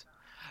stand.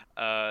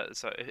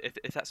 So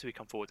if that's who we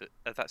come forward,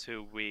 if that's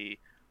who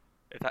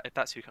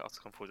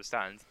come forward to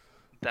stand,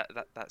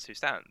 that's who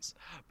stands.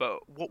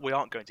 But what we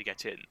aren't going to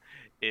get in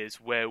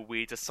is where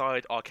we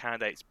decide our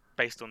candidates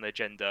based on their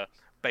gender,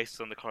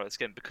 based on the colour of the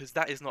skin, because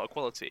that is not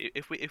equality.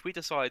 If we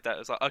decide that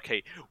it's like,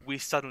 okay, we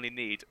suddenly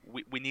need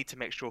to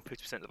make sure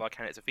 50% of our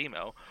candidates are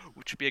female,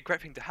 which would be a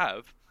great thing to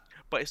have,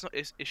 but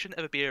it shouldn't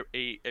ever be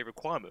a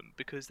requirement,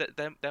 because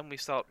then we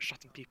start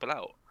shutting people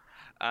out,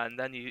 and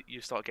then you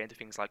start getting to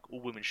things like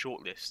all women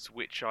shortlists,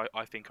 which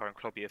I think are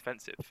incredibly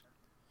offensive.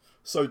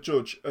 So,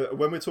 George,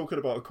 when we're talking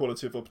about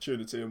equality of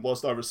opportunity, and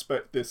whilst I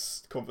respect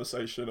this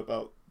conversation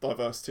about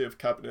diversity of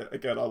cabinet,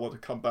 again, I want to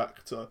come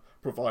back to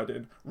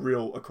providing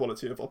real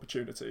equality of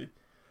opportunity.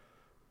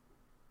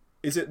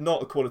 Is it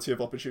not equality of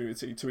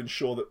opportunity to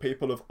ensure that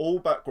people of all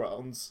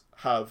backgrounds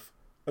have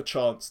a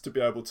chance to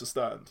be able to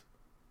stand?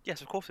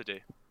 Yes, of course I do.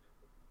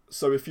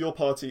 So if your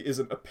party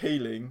isn't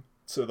appealing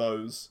to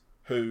those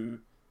who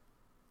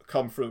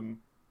come from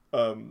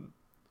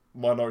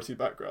minority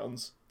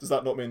backgrounds, does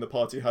that not mean the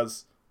party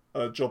has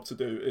a job to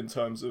do in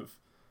terms of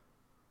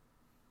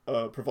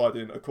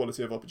providing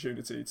equality of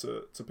opportunity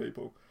to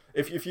people?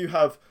 If you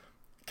have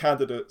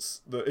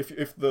candidates that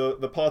if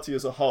the party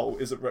as a whole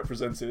isn't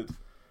represented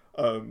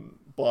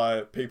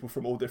by people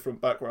from all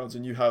different backgrounds,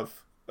 and you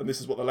have, and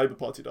this is what the Labour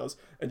Party does,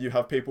 and you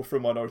have people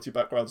from minority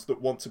backgrounds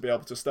that want to be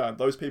able to stand,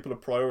 those people are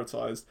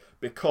prioritised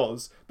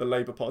because the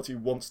Labour Party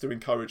wants to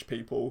encourage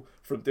people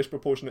from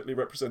disproportionately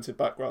represented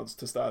backgrounds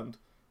to stand.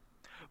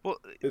 Well,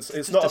 It's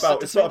to, not to, about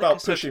to it's say not the about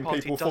Conservative pushing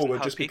Party people doesn't forward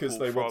have just because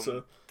people they want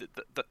from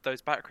to.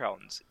 those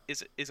backgrounds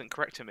isn't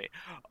correct to me.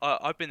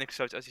 I've been a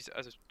Conservative,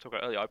 as I talked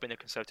about earlier, I've been a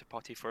Conservative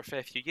Party for a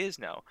fair few years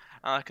now,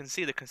 and I can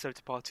see the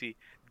Conservative Party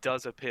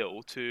does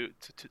appeal to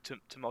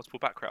multiple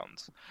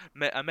backgrounds.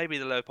 And maybe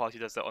the Labour Party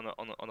does that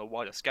on a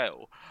wider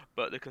scale,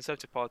 but the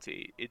Conservative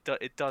Party it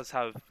does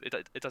have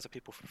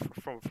people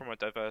from a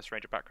diverse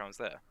range of backgrounds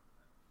there.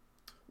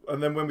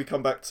 And then when we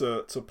come back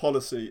to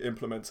policy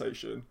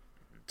implementation,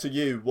 to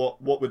you,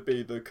 what would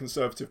be the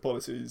Conservative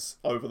policies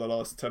over the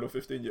last 10 or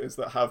 15 years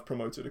that have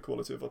promoted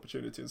equality of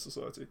opportunity in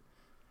society?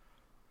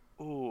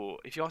 Oh,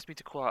 if you ask me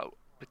to call out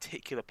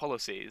particular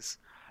policies,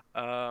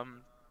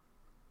 um,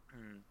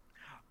 hmm,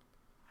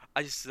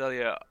 I just said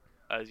earlier,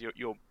 as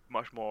you're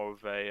much more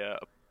of a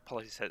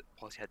policy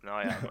head than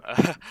I am.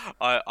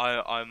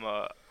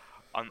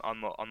 I'm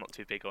not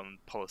too big on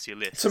policy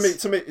lists.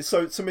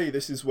 To me,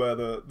 this is where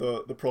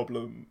the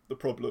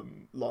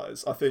problem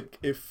lies. I think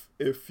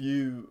if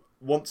you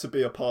want to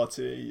be a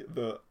party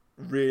that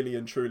really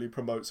and truly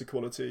promotes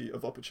equality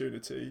of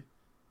opportunity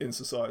in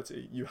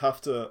society, you have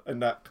to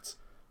enact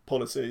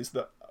policies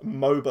that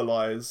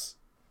mobilize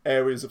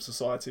areas of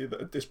society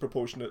that are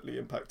disproportionately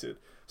impacted.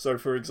 So,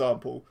 for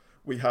example,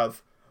 we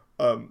have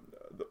um,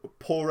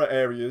 poorer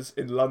areas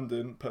in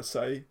London per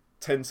se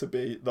tend to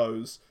be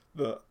those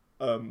that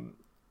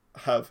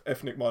have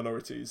ethnic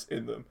minorities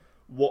in them.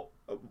 What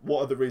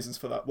are the reasons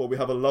for that? Well, we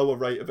have a lower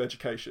rate of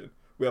education.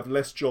 We have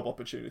less job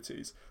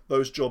opportunities.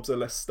 Those jobs are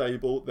less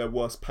stable. They're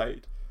worse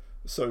paid.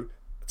 So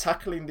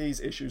tackling these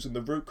issues and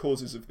the root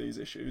causes of these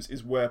issues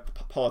is where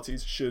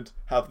parties should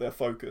have their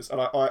focus.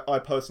 And I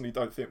personally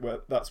don't think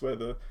that's where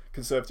the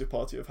Conservative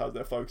Party have had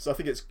their focus. I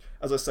think it's,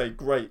 as I say,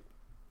 great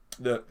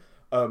that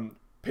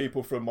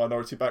people from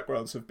minority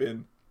backgrounds have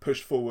been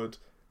pushed forward,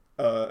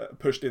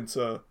 pushed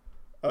into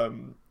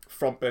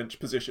front bench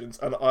positions,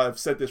 and I've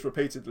said this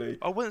repeatedly.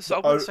 I wouldn't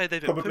say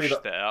they've been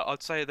pushed there.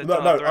 I'd say they've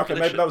done their okay,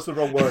 maybe evolution. that was the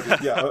wrong word.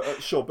 Yeah,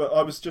 sure, but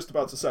I was just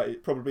about to say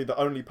probably the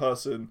only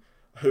person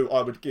who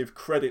I would give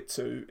credit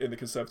to in the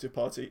Conservative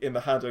Party in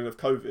the handling of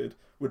COVID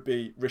would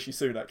be Rishi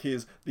Sunak. He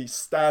is the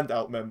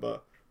standout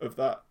member of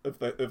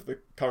the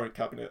current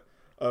cabinet.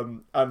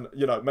 And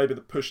maybe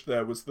the push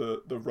there was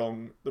the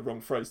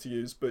wrong phrase to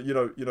use, but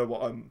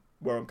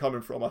where I'm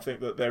coming from. I think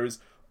that there is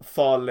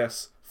far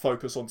less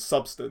focus on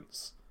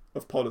substance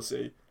of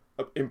policy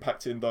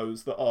impacting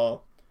those that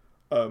are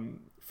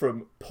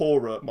from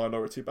poorer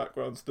minority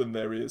backgrounds than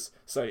there is,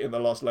 say, in the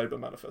last Labour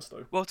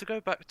manifesto. Well, to go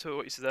back to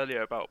what you said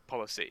earlier about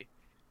policy,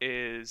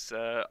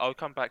 I'll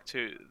come back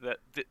to that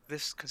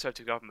this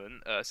Conservative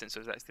government, since it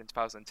was elected in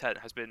 2010,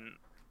 has been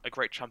a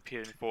great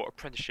champion for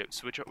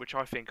apprenticeships, which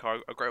I think are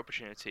a great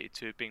opportunity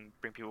to bring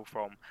people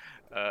from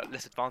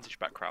less advantaged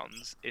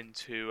backgrounds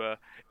into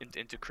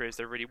careers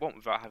they really want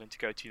without having to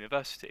go to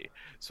university.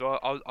 So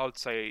I would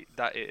say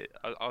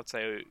I would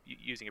say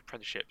using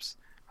apprenticeships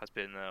has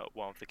been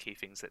one of the key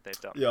things that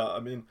they've done. Yeah, I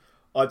mean,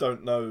 I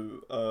don't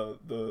know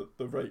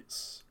the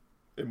rates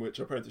in which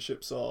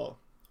apprenticeships are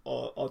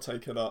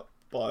taken up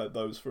by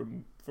those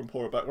from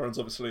poorer backgrounds.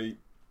 Obviously,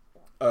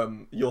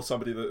 you're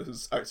somebody that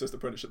has accessed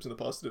apprenticeships in the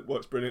past and it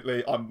works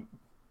brilliantly. I'm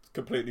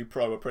completely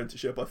pro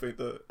apprenticeship. I think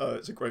that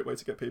it's a great way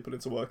to get people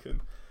into work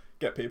and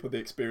get people the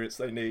experience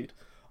they need.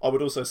 I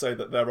would also say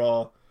that there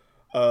are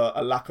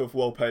a lack of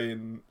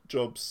well-paying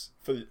jobs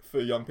for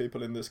young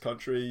people in this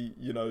country.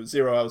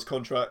 0 hours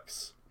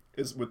contracts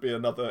would be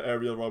another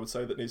area I would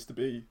say that needs to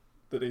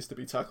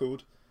be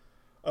tackled.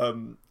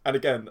 And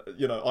again,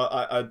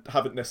 I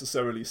haven't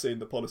necessarily seen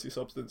the policy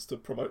substance to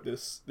promote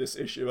this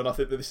issue, and I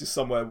think that this is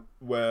somewhere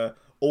where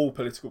all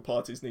political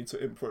parties need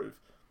to improve.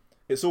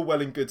 It's all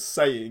well and good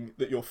saying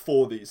that you're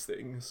for these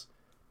things,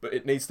 but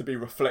it needs to be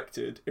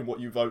reflected in what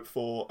you vote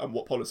for and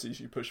what policies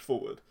you push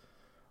forward.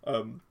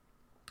 And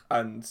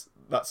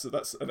that's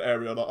an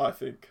area that I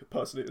think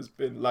personally has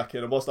been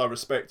lacking. And whilst I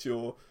respect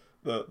the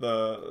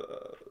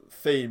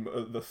theme,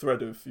 the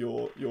thread of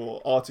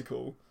your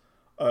article,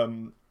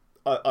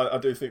 I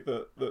do think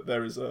that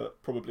there is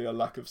probably a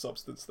lack of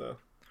substance there.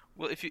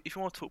 Well, if you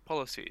want to talk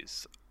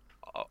policies,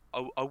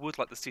 I would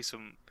like to see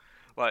some,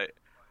 like,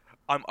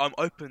 I'm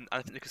open, and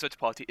I think the Conservative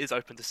Party is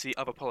open to see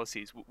other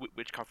policies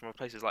which come from other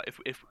places. Like,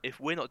 if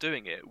we're not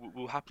doing it,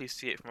 we'll happily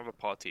see it from other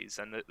parties.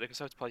 And the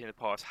Conservative Party in the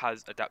past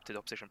has adapted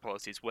opposition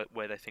policies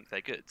where they think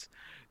they're good.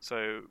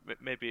 So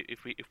maybe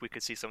if we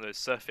could see some of those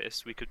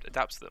surface, we could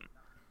adapt them.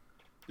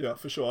 Yeah,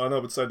 for sure. And I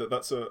would say that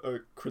that's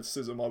a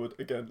criticism I would,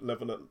 again,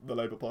 level at the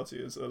Labour Party,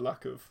 is a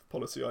lack of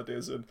policy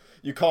ideas. And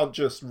you can't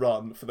just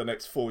run for the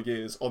next 4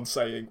 years on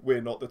saying,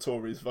 we're not the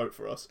Tories, vote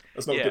for us.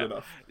 That's not good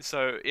enough.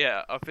 So,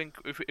 I think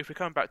if we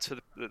come back to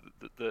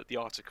the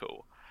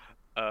article,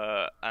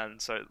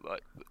 and so,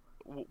 like,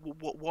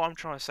 what I'm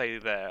trying to say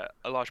there,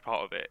 a large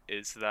part of it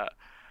is that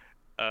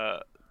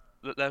the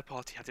Labour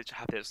Party had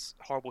this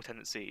horrible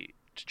tendency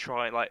to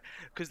try, like,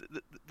 because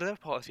the Labour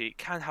Party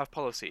can have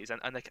policies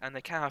and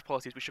they can have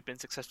policies which have been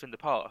successful in the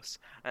past,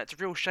 and it's a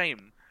real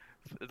shame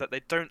that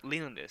they don't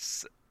lean on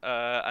this,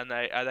 and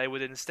they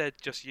would instead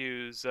just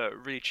use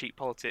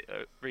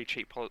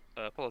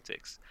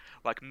politics,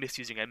 like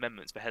misusing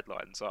amendments for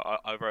headlines.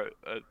 I wrote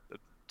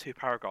 2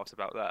 paragraphs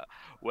about that,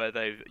 where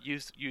they've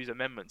used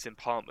amendments in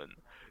Parliament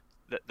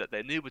that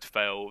they knew would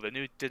fail, they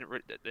knew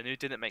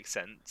didn't make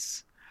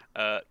sense,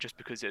 just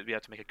because it would be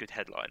able to make a good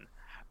headline,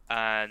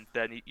 and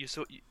then you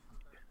saw.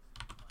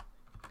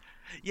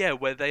 Yeah,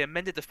 where they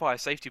amended the fire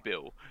safety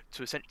bill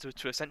to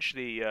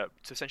essentially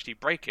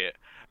break it,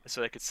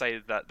 so they could say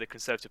that the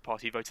Conservative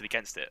Party voted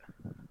against it.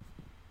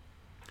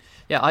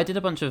 Yeah, I did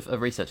a bunch of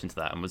research into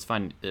that and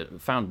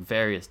found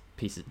various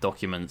pieces,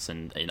 documents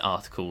and in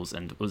articles,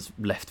 and was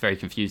left very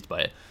confused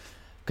by it.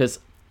 Because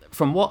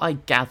from what I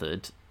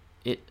gathered,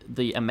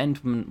 the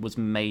amendment was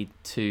made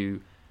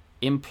to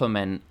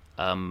implement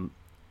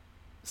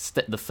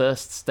the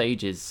first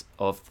stages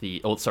of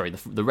the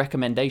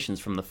recommendations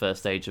from the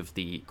first stage of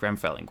the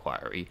Grenfell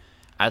inquiry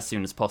as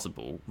soon as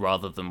possible,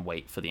 rather than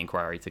wait for the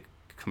inquiry to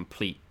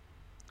complete.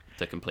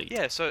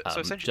 Yeah, so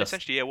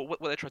essentially, yeah.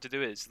 What they tried to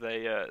do is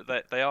they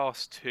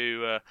asked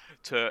to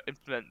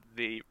implement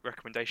the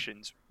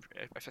recommendations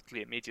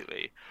effectively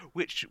immediately,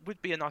 which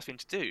would be a nice thing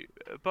to do.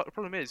 But the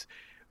problem is,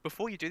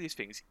 before you do these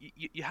things,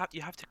 you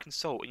have to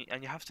consult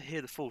and you have to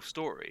hear the full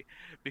story,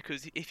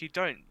 because if you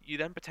don't, you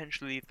then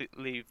potentially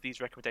leave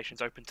these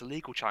recommendations open to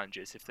legal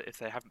challenges if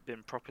they haven't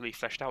been properly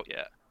fleshed out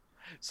yet.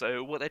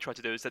 So what they try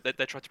to do is that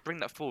they try to bring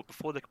that forward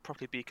before they can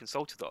properly be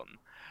consulted on,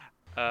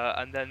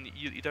 and then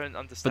you don't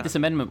understand. But this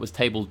amendment was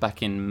tabled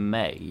back in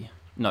May.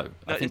 No,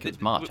 I think it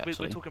was March,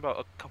 actually. We're talking about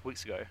a couple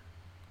weeks ago.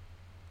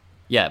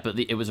 Yeah, but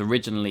it was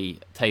originally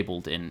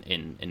tabled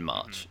in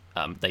March.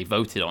 They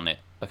voted on it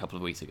a couple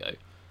of weeks ago.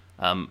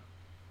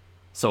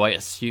 So I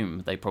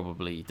assume they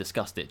probably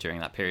discussed it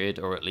during that period,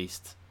 or at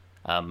least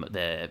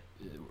their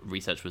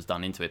research was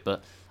done into it.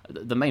 But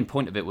the main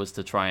point of it was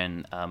to try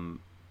and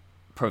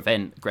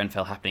prevent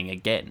Grenfell happening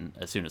again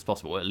as soon as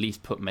possible, or at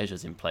least put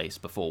measures in place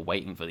before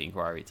waiting for the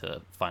inquiry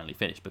to finally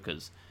finish,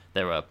 because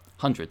there are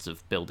hundreds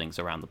of buildings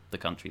around the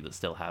country that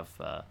still have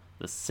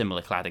the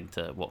similar cladding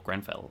to what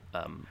Grenfell.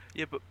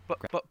 Yeah,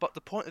 but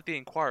the point of the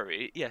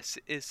inquiry, yes,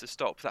 is to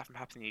stop that from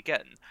happening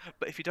again.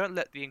 But if you don't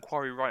let the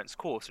inquiry run its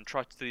course and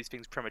try to do these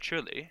things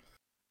prematurely,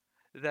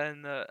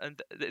 then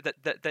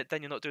then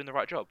you're not doing the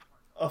right job.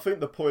 I think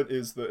the point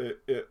is that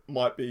it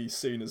might be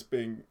seen as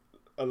being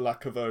a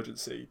lack of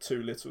urgency,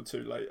 too little,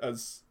 too late.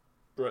 As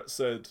Brett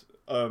said,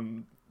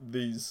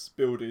 these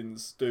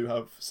buildings do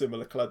have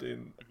similar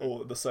cladding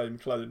or the same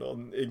cladding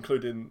on,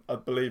 including, I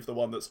believe, the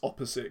one that's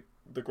opposite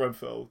the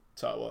Grenfell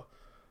Tower.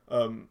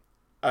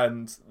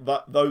 And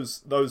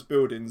those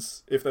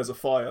buildings, if there's a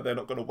fire, they're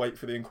not going to wait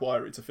for the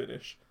inquiry to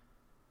finish.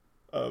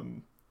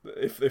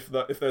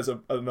 If there's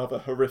another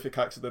horrific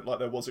accident like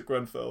there was at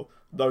Grenfell,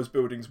 those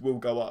buildings will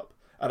go up.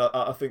 And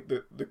I think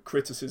that the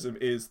criticism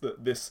is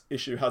that this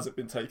issue hasn't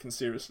been taken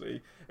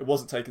seriously. It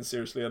wasn't taken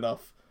seriously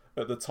enough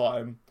at the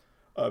time.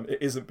 It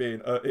isn't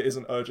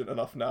urgent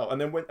enough now. And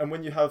then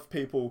when you have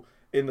people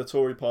in the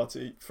Tory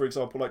party, for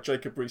example, like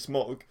Jacob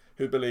Rees-Mogg,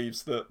 who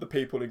believes that the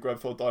people in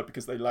Grenfell died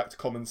because they lacked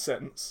common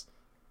sense,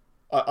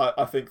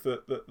 I think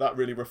that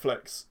really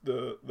reflects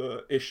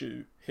the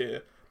issue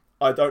here.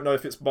 I don't know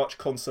if it's much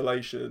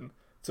consolation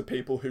to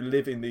people who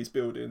live in these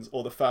buildings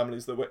or the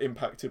families that were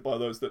impacted by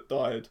those that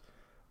died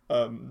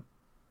in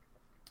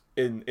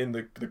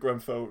the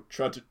Grenfell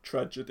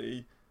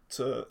tragedy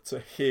to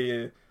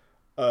hear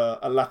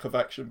a lack of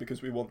action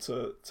because we want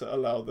to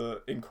allow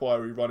the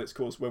inquiry run its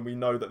course, when we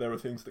know that there are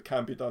things that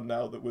can be done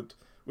now that would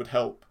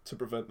help to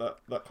prevent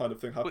that kind of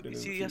thing happening in the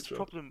future. That's the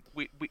problem.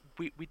 We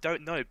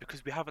don't know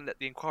because we haven't let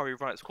the inquiry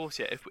run its course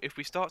yet. If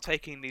we start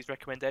taking these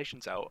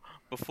recommendations out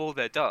before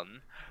they're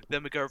done,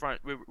 then we'll run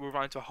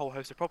into a whole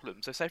host of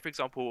problems. So say, for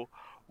example,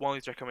 one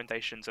of these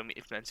recommendations and we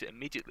implement it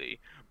immediately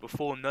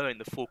before knowing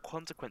the full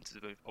consequences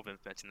of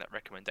implementing that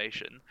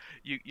recommendation,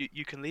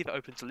 you can leave it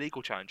open to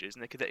legal challenges,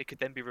 and it could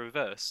then be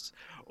reversed.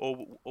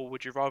 Or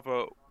would you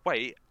rather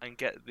wait and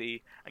get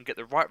the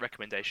right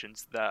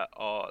recommendations that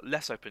are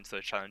less open to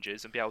those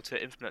challenges and be able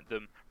to implement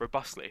them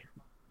robustly?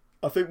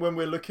 I think when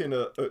we're looking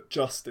at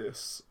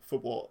justice for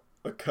what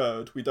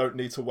occurred, we don't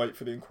need to wait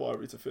for the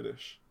inquiry to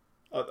finish.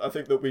 I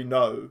think that we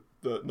know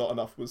that not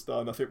enough was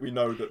done. I think we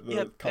know that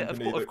the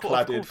company that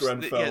cladded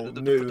Grenfell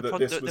knew that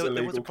this was illegal cladding.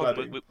 There was a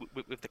problem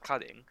with the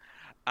cladding,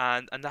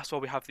 and that's why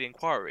we have the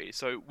inquiry.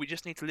 So we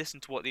just need to listen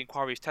to what the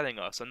inquiry is telling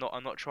us, and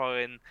not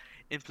try and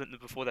implement them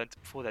before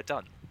they're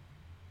done.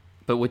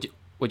 But would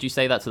you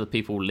say that to the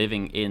people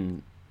living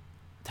in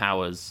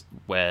towers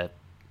where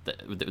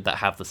that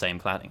have the same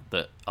cladding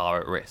that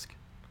are at risk?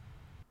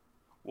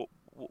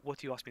 What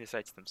do you ask me to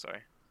say to them?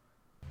 Sorry.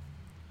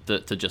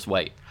 To just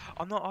wait.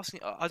 I'm not asking.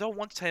 I don't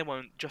want to tell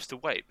anyone just to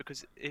wait,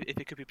 because if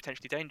it could be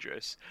potentially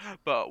dangerous.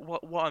 But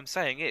what I'm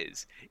saying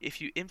is,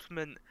 if you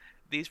implement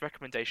these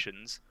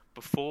recommendations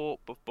before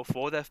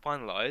they're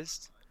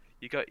finalised,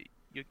 you're going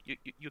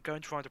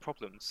to run into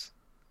problems.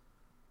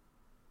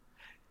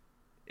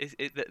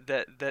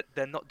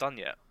 They're not done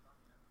yet.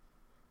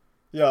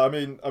 Yeah, I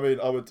mean,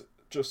 I would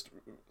just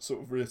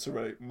sort of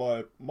reiterate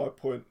my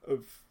point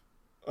of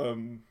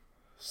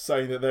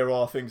saying that there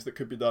are things that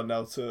could be done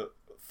now to,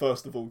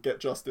 first of all, get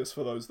justice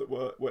for those that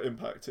were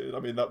impacted. I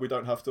mean, that we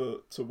don't have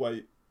to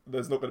wait.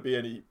 There's not going to be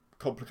any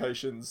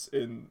complications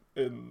in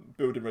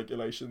building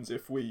regulations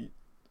if we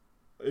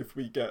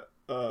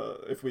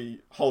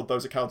hold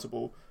those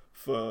accountable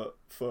for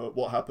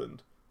what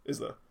happened. Is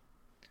there?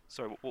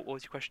 Sorry, what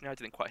was your question? I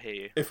didn't quite hear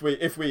you. If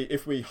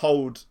we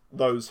hold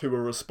those who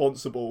are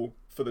responsible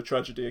for the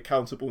tragedy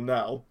accountable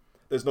now,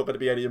 there's not going to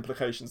be any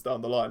implications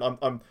down the line.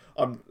 I'm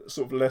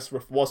sort of less.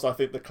 Whilst I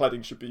think the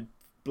cladding should be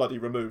bloody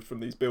removed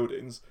from these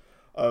buildings,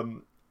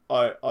 I'm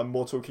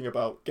more talking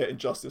about getting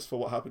justice for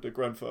what happened at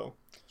Grenfell.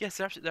 Yes,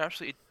 there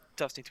absolutely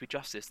does need to be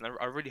justice, and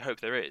I really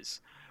hope there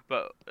is.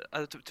 But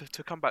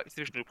to come back to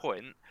the original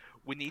point,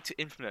 we need to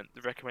implement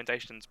the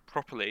recommendations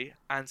properly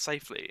and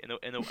safely in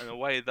a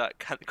way that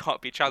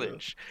can't be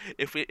challenged.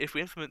 Yeah. If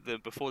we implement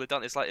them before they're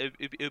done, it's like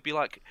it would be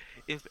like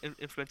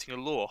implementing a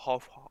law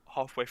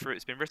halfway through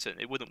it's been written.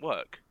 It wouldn't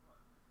work.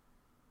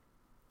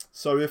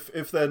 So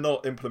if they're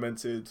not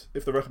implemented,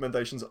 if the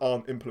recommendations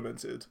aren't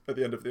implemented at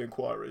the end of the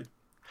inquiry.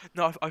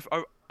 No,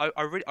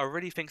 I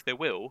really think they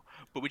will,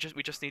 but we just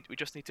need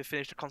to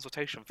finish the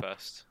consultation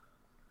first.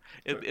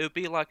 It would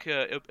be like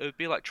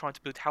trying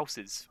to build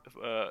houses.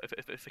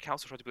 If the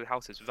council tried to build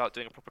houses without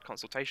doing a proper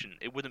consultation,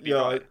 it wouldn't be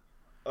right.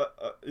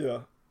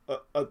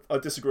 I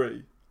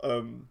disagree.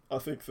 I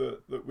think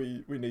that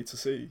we need to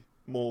see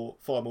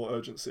far more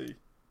urgency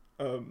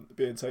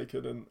being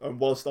taken, and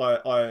whilst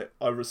I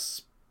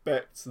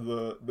respect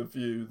the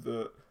view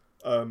that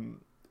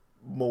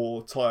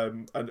more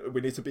time, and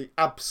we need to be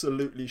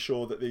absolutely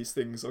sure that these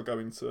things are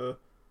going to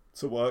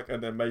work,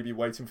 and then maybe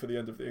waiting for the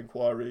end of the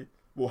inquiry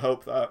will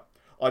help that.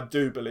 I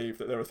do believe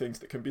that there are things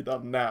that can be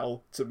done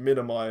now to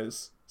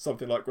minimise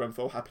something like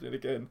Grenfell happening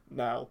again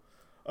now,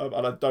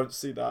 and I don't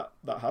see that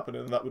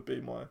happening, and that would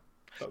be my.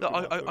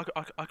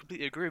 I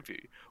completely agree with you.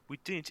 We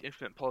do need to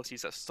implement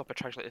policies that stop a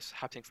tragedy like this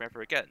happening forever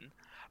again,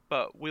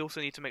 but we also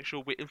need to make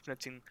sure we're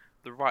implementing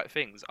the right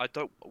things.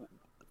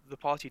 The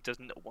party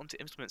doesn't want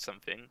to implement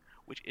something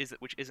which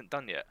isn't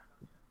done yet.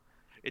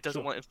 It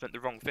doesn't want to implement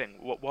the wrong thing.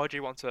 Why do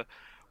you want to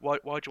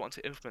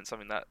implement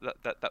something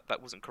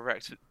that wasn't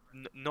correct?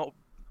 Not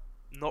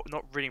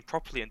reading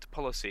properly into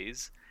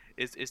policies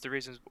is the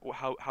reason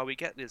how we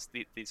get these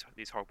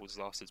horrible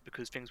disasters,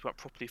 because things weren't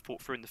properly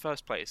thought through in the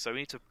first place. So we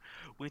need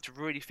to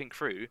really think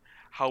through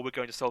how we're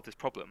going to solve this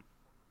problem.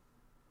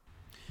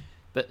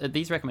 But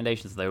these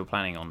recommendations they were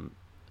planning on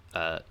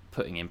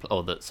putting in,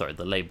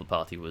 the Labour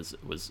Party was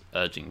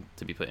urging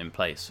to be put in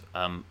place,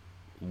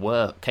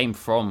 came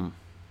from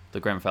the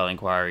Grenfell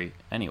inquiry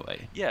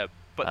anyway. Yeah,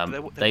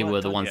 but they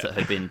were the ones that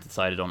had been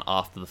decided on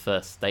after the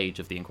first stage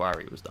of the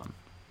inquiry was done.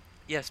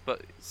 Yes,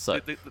 but so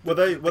were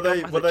they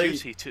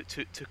duty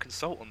to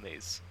consult on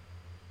these?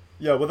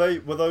 Yeah, were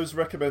those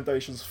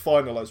recommendations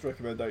finalised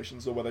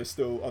recommendations, or were they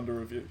still under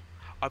review?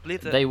 I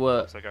believe that they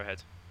were. So go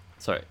ahead.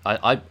 Sorry,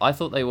 I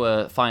thought they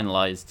were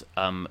finalised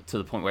to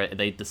the point where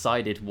they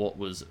decided what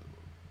was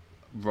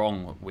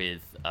wrong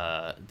with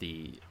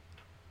the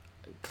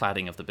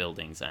cladding of the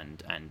buildings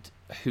and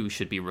who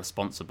should be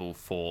responsible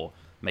for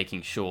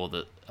making sure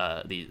that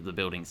the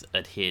buildings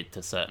adhered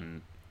to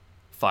certain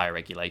fire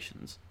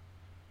regulations.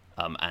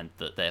 And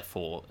that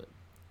therefore,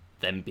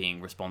 them being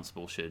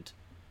responsible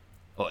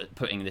or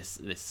putting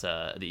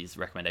these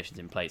recommendations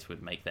in place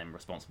would make them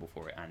responsible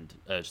for it and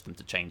urge them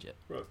to change it.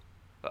 Right.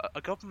 A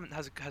government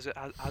has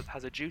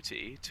a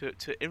duty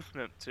to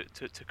implement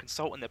to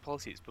consult on their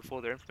policies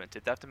before they're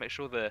implemented. They have to make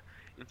sure they're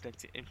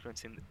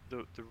implementing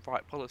the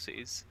right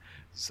policies.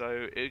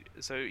 So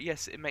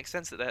yes, it makes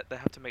sense that they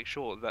have to make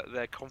sure that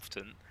they're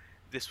confident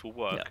this will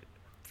work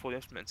before they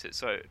implement it.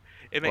 So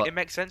it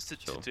makes sense to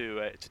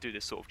do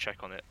this sort of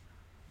check on it.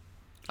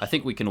 I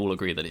think we can all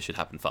agree that it should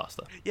happen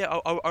faster.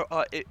 Yeah,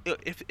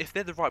 if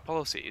they're the right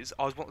policies,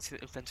 I want to see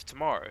them implemented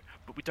tomorrow,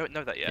 but we don't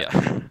know that yet.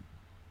 Yeah.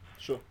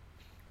 Sure.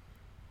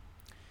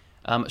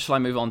 Shall I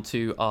move on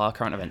to our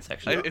current events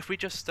section? If we I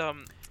just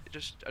want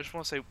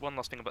to say one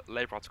last thing about the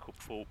Labour article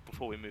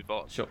before we move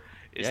on. Sure.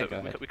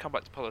 We come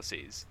back to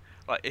policies.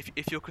 Like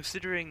if you're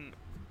considering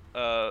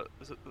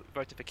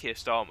voting for Keir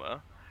Starmer,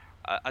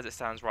 as it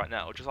stands right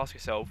now, just ask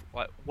yourself,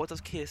 like, what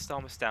does Keir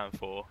Starmer stand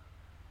for?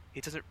 He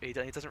doesn't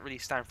really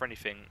stand for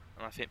anything,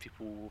 and I think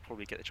people will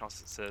probably get the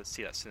chance to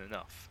see that soon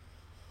enough.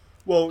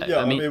 Well, yeah,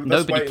 I mean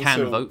nobody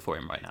can vote for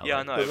him right now. Yeah,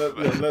 right? I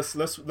know.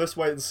 Let's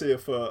wait and see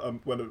if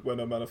when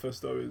a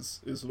manifesto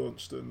is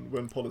launched and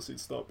when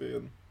policies start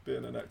being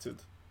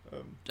enacted.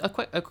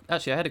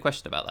 Actually, I had a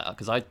question about that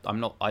because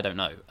I don't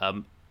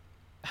know.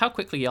 How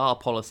quickly are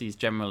policies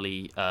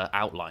generally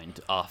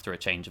outlined after a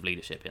change of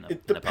leadership in a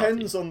It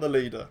depends on the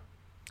leader.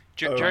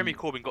 Jeremy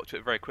Corbyn got to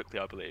it very quickly,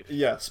 I believe.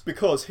 Yes,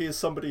 because he is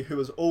somebody who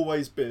has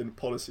always been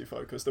policy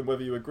focused, and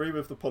whether you agree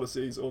with the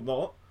policies or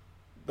not,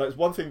 that's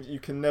one thing that you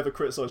can never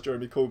criticise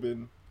Jeremy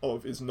Corbyn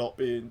of, is not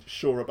being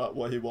sure about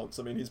what he wants.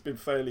 I mean, he's been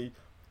fairly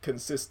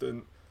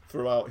consistent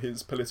throughout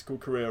his political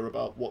career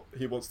about what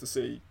he wants to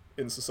see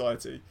in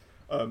society.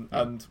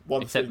 And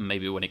one except thing,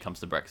 maybe when it comes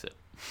to Brexit.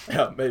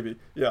 Yeah, maybe.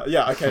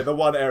 Yeah. Okay, the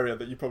one area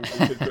that you probably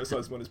could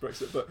criticise one is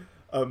Brexit, but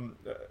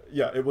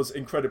yeah, it was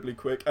incredibly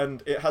quick,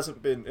 and it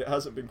hasn't been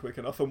quick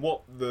enough. And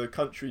what the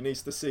country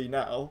needs to see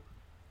now,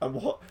 and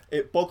what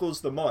it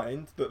boggles the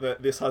mind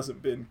that this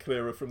hasn't been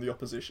clearer from the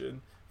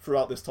opposition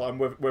throughout this time,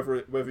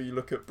 whether you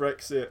look at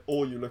Brexit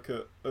or you look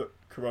at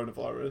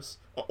coronavirus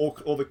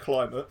or the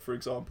climate, for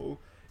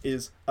example,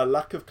 is a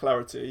lack of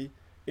clarity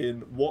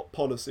in what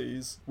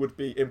policies would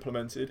be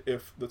implemented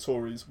if the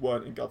Tories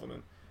weren't in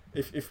government.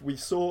 If we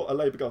saw a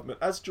Labour government,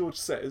 as George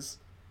says,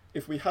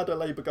 if we had a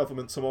Labour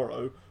government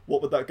tomorrow,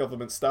 what would that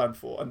government stand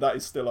for? And that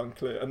is still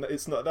unclear, and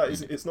it's not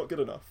good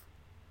enough.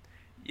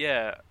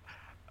 Yeah,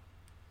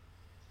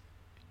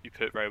 you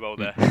put it very well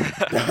there.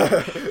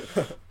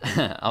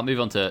 I'll move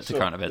on to Sure,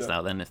 current events yeah.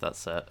 now, then, if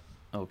that's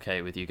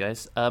okay with you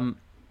guys.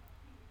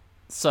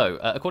 So,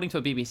 according to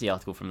a BBC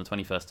article from the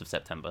 21st of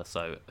September,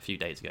 so a few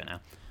days ago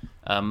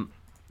now,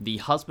 the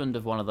husband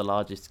of one of the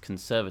largest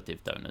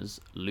Conservative donors,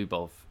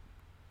 Lubov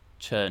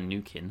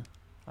Chernukin,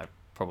 I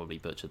probably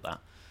butchered that,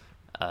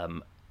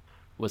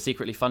 was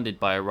secretly funded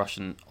by a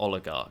Russian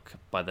oligarch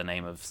by the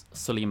name of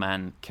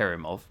Suleiman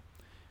Kerimov,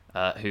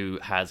 who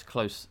has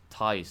close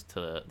ties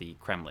to the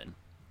Kremlin.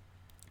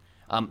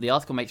 The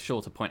article makes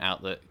sure to point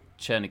out that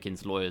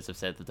Chernukin's lawyers have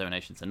said the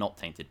donations are not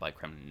tainted by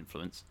Kremlin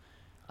influence.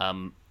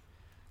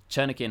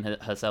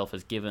 Chernukin herself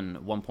has given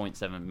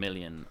 £1.7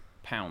 million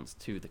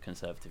to the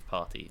Conservative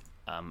Party,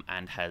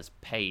 and has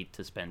paid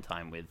to spend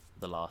time with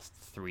the last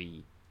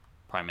 3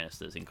 prime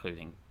ministers,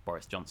 including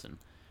Boris Johnson.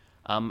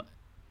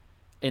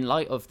 In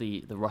light of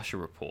the Russia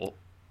report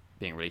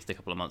being released a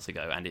couple of months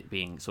ago and it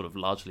being sort of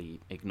largely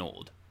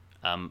ignored,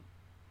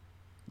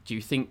 do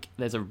you think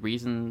there's a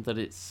reason that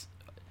it's...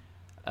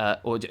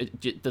 or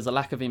does a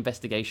lack of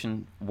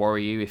investigation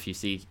worry you if you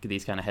see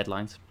these kind of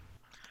headlines?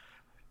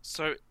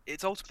 So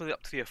it's ultimately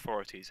up to the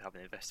authorities to have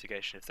an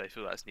investigation if they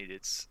feel that's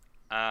needed,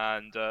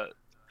 and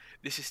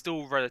this is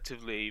still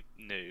relatively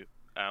new,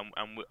 and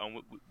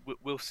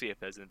we'll see if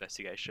there's an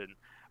investigation,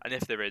 and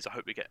if there is, I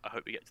hope we get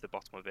to the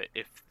bottom of it.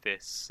 If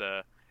this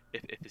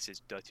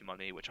is dirty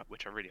money, which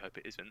I really hope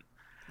it isn't.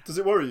 Does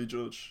it worry you,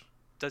 George?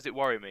 Does it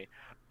worry me?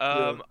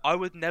 Yeah. I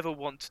would never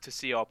want to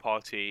see our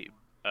party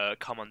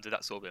come under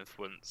that sort of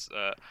influence.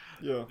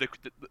 Yeah.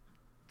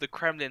 The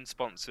Kremlin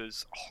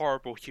sponsors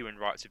horrible human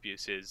rights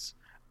abuses,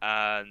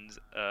 and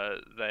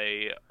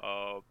they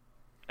are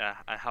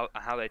and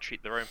how they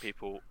treat their own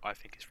people, I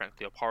think, is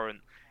frankly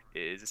abhorrent.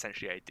 It is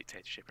essentially a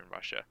dictatorship in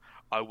Russia.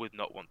 I would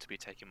not want to be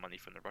taking money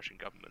from the Russian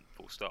government,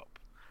 full stop.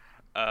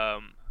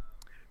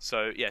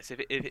 So yes, if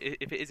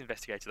it is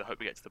investigated, I hope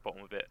we get to the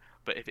bottom of it.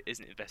 But if it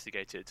isn't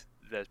investigated,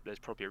 there's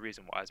probably a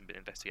reason why it hasn't been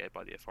investigated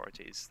by the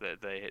authorities.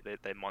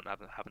 They might not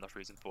have enough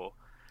reason for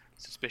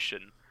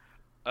suspicion.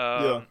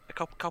 Yeah. A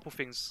couple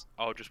things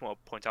I'll just want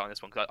to point out on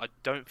this one, because I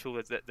don't feel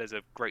that there's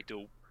a great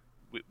deal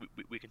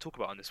we can talk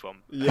about on this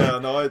one. Yeah,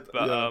 no,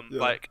 But yeah.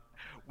 like,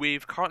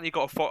 we've currently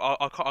got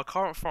our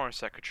current foreign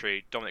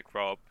secretary, Dominic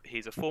Raab.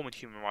 He's a former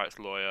human rights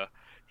lawyer.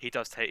 He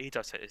does take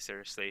this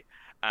seriously,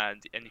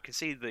 and you can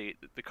see the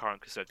current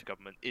Conservative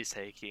government is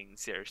taking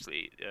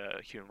seriously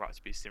human rights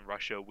abuses in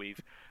Russia.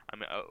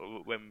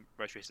 When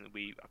most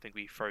recently I think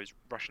we froze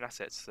Russian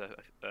assets.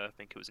 I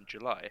think it was in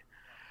July.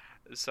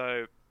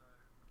 So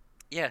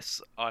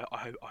yes, I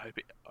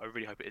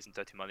really hope it isn't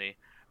dirty money,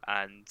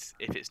 and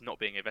if it's not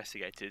being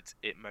investigated,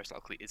 it most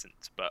likely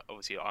isn't. But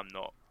obviously, I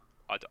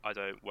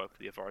don't work for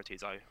the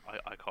authorities. I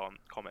can't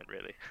comment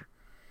really.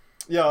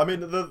 Yeah, I mean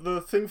the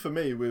thing for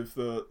me with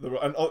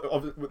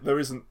there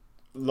isn't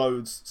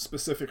loads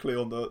specifically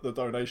on the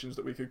donations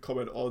that we could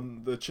comment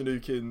on. The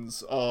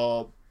Chinukins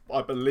are,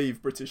 I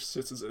believe, British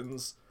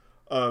citizens.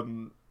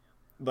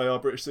 They are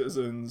British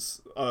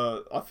citizens.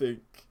 I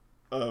think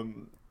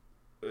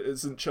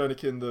isn't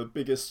Chernikin the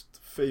biggest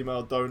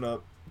female donor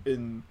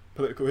in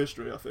political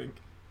history? I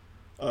think.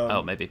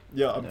 Maybe.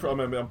 Yeah,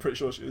 I'm pretty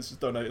sure she's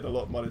donated a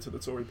lot of money to the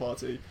Tory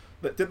party.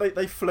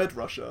 They fled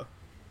Russia?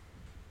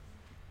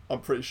 I'm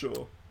pretty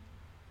sure.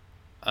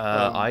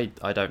 I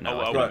don't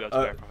know. I I won't can be able to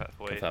verify that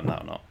for you. confirm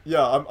that or not.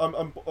 Yeah,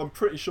 I'm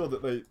pretty sure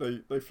that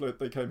they fled.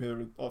 They came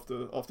here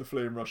after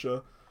fleeing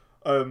Russia.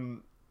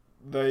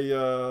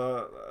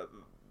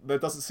 There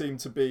doesn't seem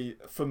to be,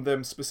 from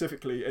them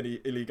specifically,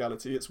 any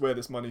illegality. It's where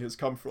this money has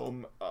come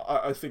from.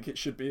 I think it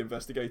should be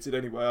investigated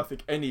anyway. I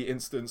think any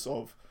instance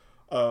of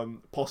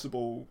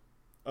possible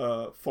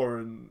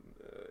foreign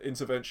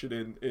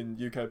intervention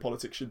in UK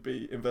politics should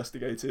be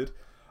investigated.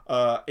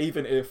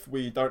 Even if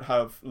we don't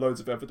have loads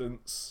of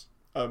evidence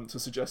to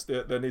suggest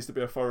it, there needs to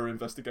be a thorough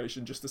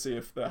investigation just to see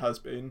if there has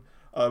been.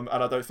 And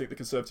I don't think the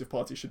Conservative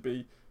Party should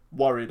be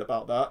worried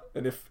about that.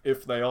 And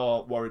if they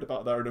are worried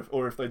about that,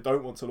 or if they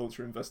don't want to launch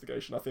an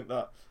investigation, I think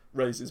that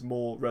raises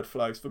more red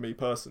flags for me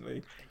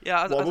personally.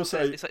 Yeah, What I will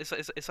say,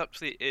 it's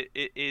actually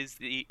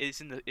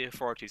it's in the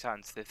authorities'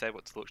 hands if they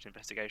want to launch an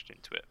investigation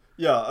into it.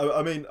 yeah,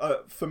 I mean,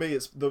 for me,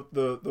 it's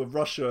the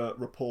Russia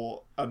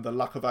report and the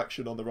lack of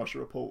action on the Russia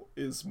report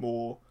is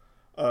more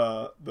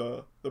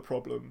the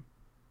problem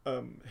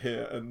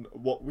here. And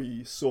what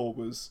we saw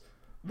was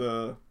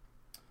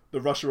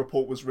the Russia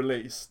report was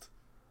released,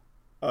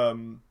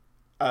 and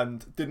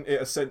didn't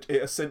it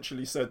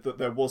essentially said that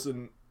there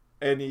wasn't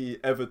any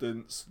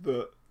evidence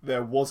that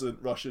there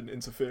wasn't Russian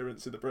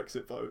interference in the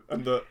Brexit vote,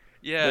 and that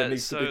there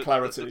needs to be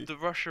clarity. The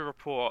Russia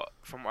report,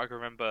 from what I can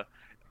remember,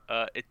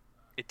 it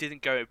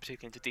didn't go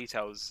particularly into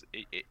details.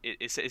 It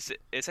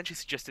essentially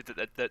suggested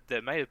that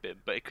there may have been,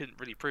 but it couldn't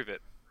really prove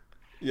it.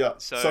 Yeah.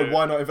 So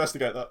why not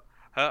investigate that?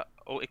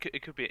 Or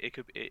it could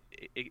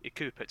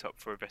be picked up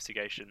for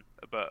investigation,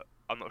 but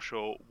I'm not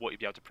sure what you'd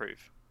be able to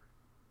prove.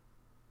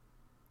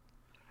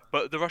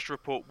 But the Russia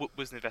report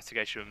was an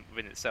investigation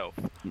within itself.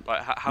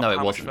 Like,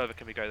 how much further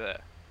can we go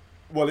there?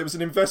 Well, it was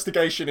an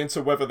investigation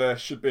into whether there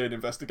should be an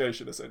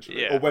investigation,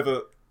 essentially, or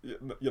whether,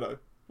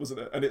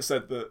 wasn't it? And it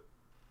said that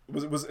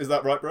is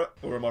that right, Brett,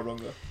 or am I wrong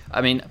there? I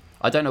mean,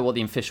 I don't know what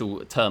the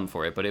official term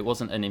for it, but it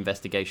wasn't an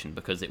investigation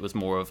because it was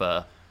more of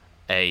I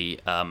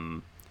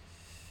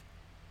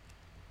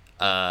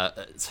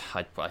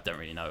don't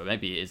really know.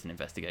 Maybe it is an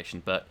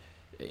investigation, but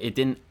it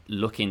didn't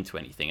look into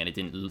anything and it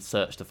didn't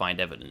search to find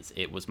evidence.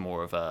 It was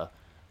more of a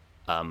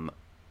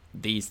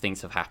these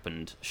things have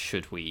happened.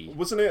 Should we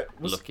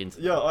look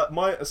into them? Yeah,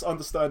 my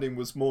understanding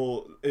was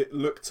more it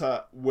looked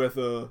at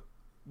whether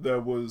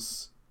there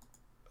was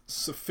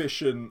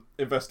sufficient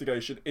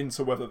investigation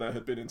into whether there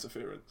had been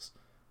interference.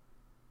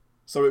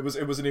 So it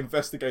was an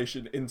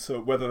investigation into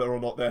whether or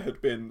not there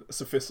had been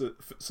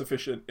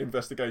sufficient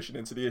investigation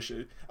into the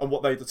issue, and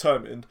what they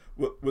determined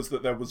was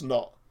that there was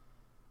not.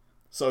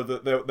 So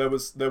that there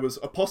was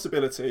a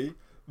possibility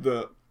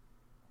that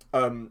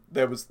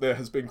there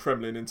has been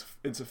Kremlin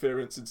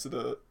interference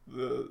into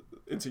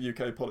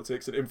UK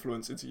politics and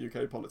influence into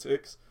UK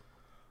politics.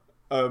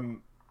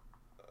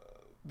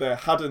 There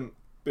hadn't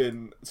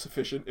been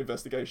sufficient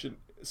investigation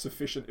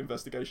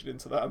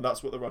into that, and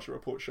that's what the Russia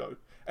report showed.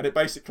 And it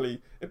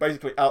basically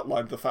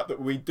outlined the fact that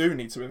we do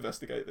need to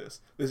investigate this.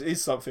 This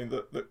is something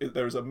that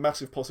there is a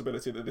massive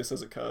possibility that this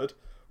has occurred,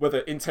 whether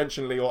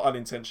intentionally or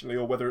unintentionally,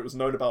 or whether it was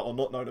known about or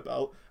not known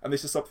about. And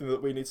this is something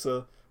that we need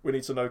to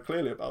know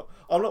clearly about.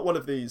 I'm not one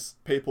of these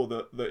people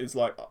that is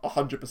like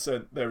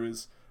 100% there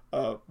is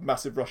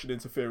massive Russian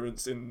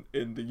interference in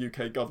the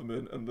UK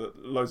government and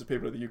that loads of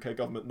people in the UK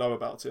government know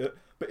about it.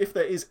 But if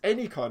there is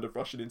any kind of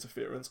Russian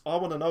interference, I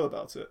want to know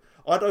about it.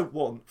 I don't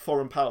want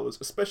foreign powers,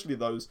 especially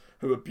those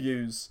who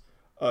abuse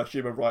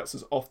human rights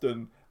as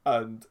often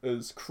and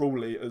as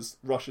cruelly as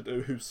Russia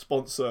do, who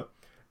sponsor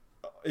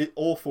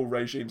awful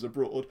regimes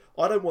abroad.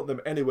 I don't want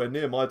them anywhere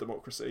near my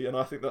democracy, and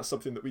I think that's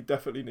something that we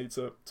definitely need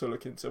to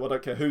look into. I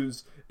don't care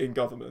who's in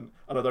government,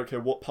 and I don't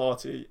care what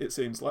party it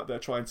seems like they're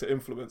trying to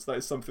influence. That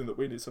is something that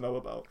we need to know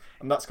about,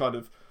 and that's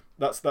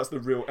the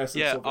real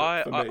essence of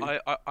it for me.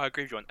 I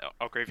agree with you on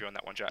I'll agree with you on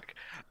that one, Jack.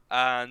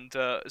 And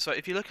so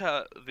if you look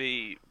at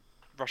the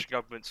Russian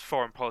government's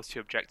foreign policy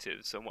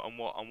objectives and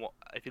what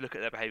if you look at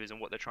their behaviours and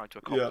what they're trying to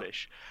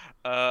accomplish,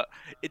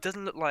 it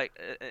doesn't look like,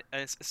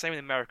 and it's the same in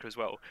America as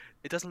well.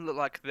 It doesn't look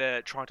like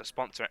they're trying to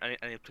sponsor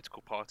any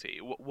political party.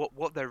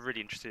 What they're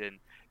really interested in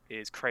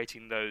is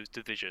creating those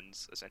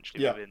divisions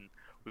essentially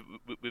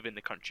within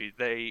the country.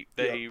 They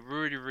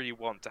really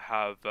want to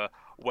have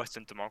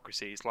Western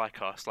democracies like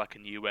us, like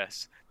in the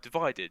US,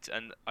 divided,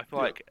 and I feel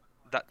like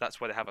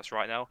that's where they have us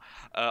right now.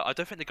 I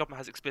don't think the government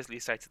has explicitly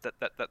stated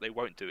that they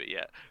won't do it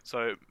yet.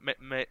 So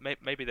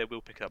maybe they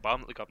will pick it up. But I'm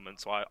not the government,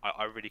 so I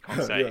really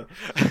can't say.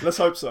 Let's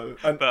hope so.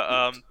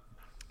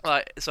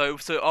 But so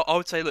I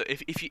would say, look,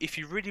 if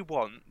you really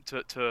want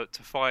to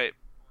fight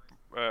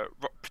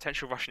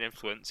potential Russian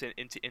influence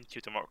into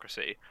your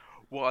democracy,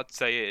 what I'd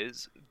say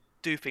is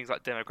do things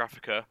like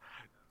Demographica.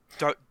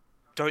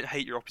 Don't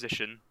hate your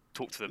opposition.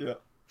 Talk to them.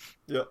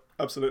 Yeah,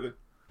 absolutely.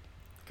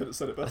 Couldn't have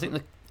said it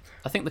better.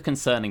 I think the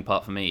concerning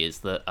part for me is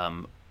that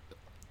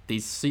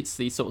these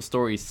sort of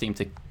stories seem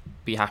to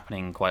be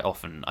happening quite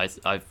often.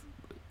 I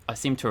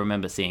seem to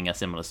remember seeing a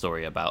similar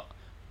story about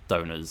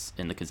donors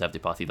in the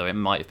Conservative Party, though it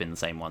might have been the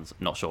same ones.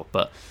 I'm not sure,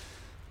 but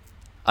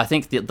I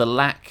think the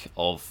lack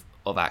of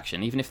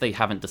action, even if they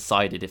haven't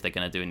decided if they're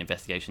going to do an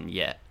investigation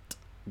yet,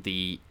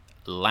 the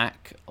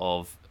lack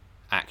of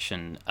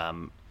action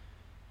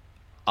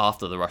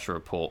after the Russia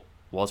report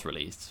was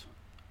released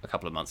a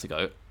couple of months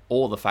ago,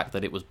 or the fact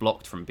that it was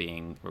blocked from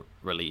being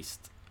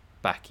released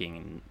back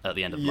at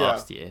the end of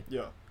last year,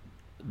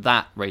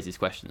 that raises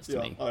questions to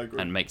me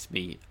and makes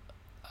me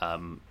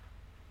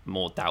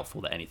more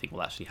doubtful that anything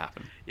will actually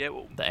happen.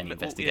 That any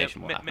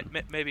investigation will happen.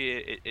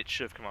 Maybe it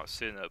should have come out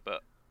sooner,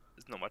 but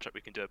there's not much that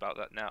we can do about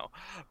that now.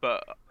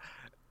 But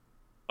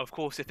of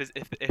course,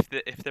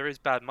 if there is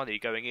bad money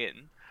going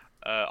in,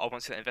 I want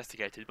to see that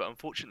investigated. But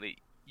unfortunately,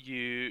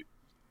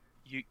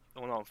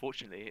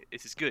 unfortunately,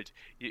 this is good.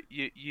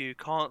 You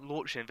can't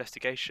launch an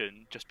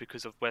investigation just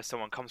because of where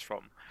someone comes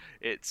from.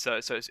 It's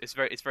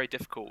very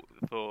difficult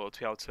to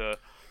be able to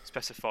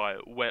specify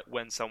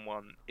when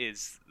someone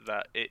is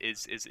a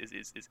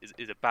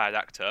bad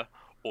actor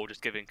or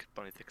just giving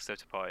money to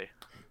conservative party.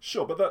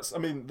 Sure, but that's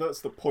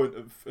the point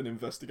of an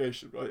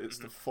investigation, right? It's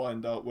to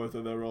find out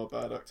whether there are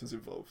bad actors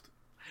involved.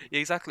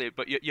 Yeah, exactly.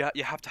 But you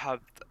have to have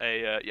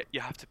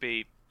you have to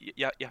be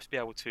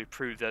able to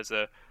prove there's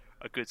a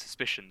a good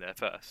suspicion there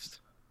first.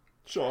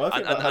 Sure, I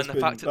think And that has the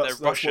been fact that they're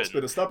that's what's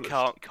been Russian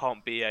established.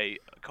 can't be a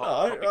No,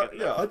 can't be good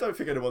yeah, enough. I don't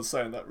think anyone's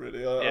saying that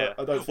really. Yeah.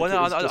 I don't Well, think it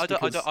no, was I just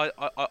don't,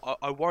 because.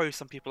 I worry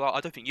some people are.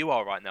 I don't think you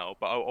are right now,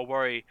 but I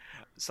worry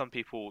some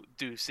people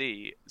do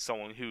see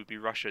someone who would be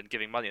Russian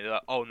giving money, and they're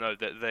like, oh no,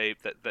 that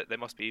they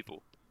must be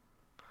evil.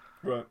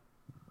 Right.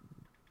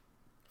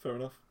 Fair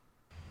enough.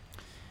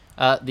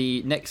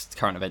 The next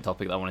current event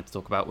topic that I wanted to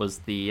talk about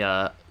was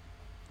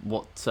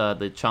what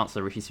the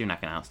Chancellor Rishi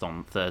Sunak announced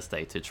on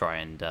Thursday to try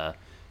and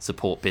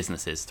support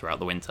businesses throughout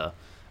the winter.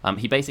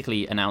 He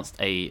basically announced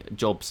a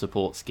job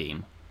support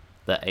scheme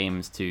that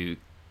aims to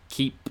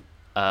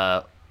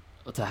to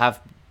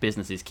have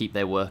businesses keep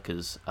their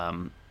workers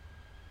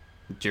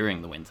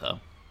during the winter.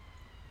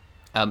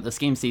 The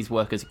scheme sees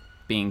workers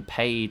being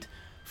paid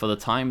for the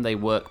time they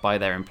work by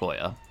their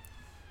employer,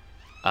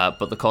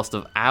 but the cost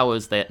of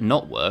hours they're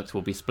not worked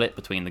will be split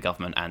between the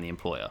government and the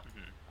employer,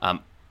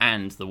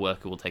 and the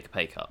worker will take a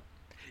pay cut.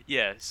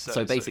 Yeah.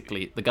 So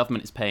basically, the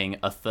government is paying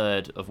a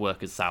third of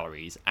workers'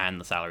 salaries, and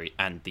the salary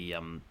and the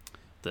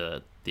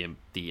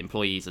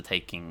employees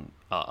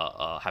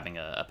are having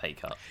a pay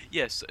cut.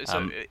 Yes.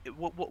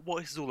 What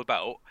this is all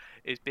about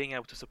is being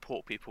able to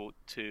support people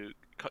to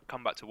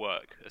come back to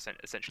work,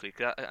 essentially,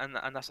 and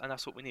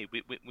that's what we need.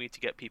 We need to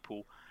get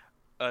people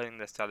earning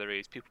their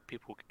salaries,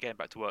 people getting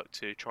back to work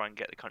to try and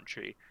get the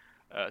country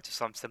to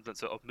some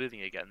semblance of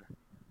moving again.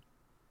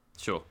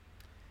 Sure.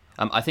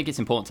 I think it's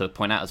important to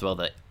point out as well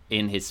that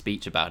in his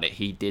speech about it,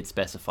 he did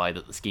specify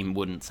that the scheme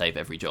wouldn't save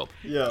every job,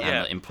 Yeah. and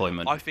that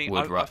unemployment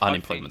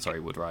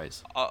would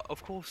rise.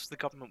 Of course, the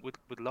government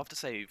would love to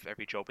save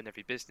every job in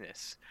every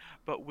business,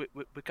 but we're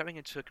going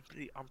into a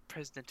completely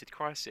unprecedented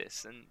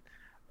crisis, and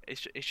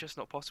it's just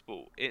not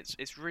possible.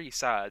 It's really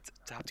sad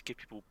to have to give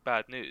people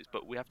bad news,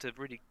 but we have to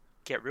really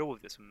get real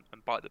with this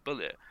and bite the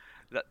bullet.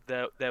 That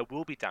there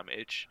will be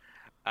damage,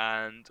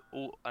 and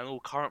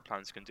all current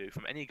plans can do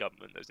from any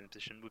government that's in a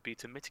position would be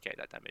to mitigate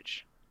that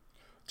damage.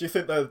 Do you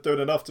think they're doing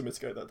enough to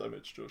mitigate that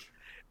damage, George?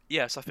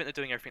 Yes, I think they're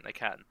doing everything they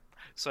can.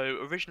 So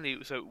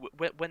originally,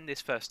 when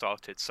this first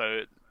started,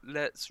 so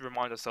let's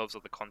remind ourselves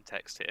of the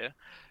context here.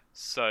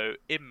 So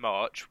in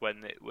March,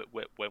 when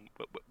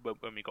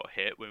we got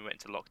hit, when we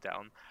went into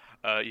lockdown,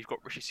 you've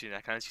got Rishi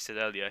Sunak, and as you said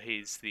earlier,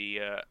 he's to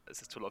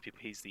a lot of people,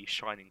 he's the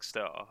shining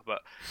star.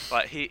 But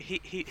like he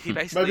basically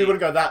Maybe we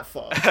wouldn't go that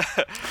far.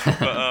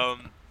 but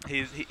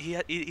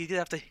he did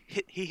have to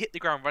hit the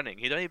ground running.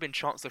 He'd only been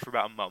chancellor for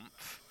about a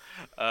month.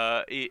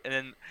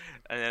 And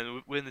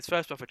then within his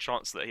first month of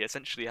chancellor, he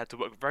essentially had to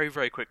work very,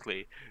 very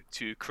quickly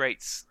to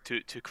create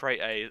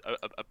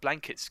a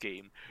blanket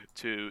scheme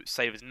to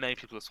save as many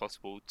people as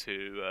possible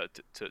to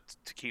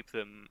keep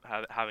them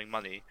having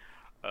money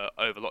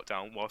over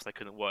lockdown whilst they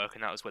couldn't work,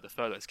 and that was where the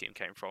furlough scheme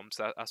came from.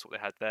 So that's what they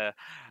had there,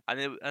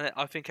 and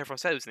I think everyone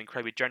said it was an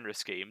incredibly generous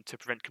scheme to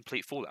prevent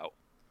complete fallout.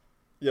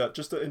 Yeah,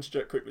 just to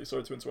interject quickly,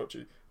 sorry to interrupt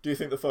you. Do you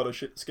think the furlough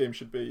scheme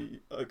should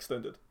be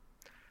extended?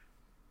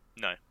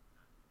 No.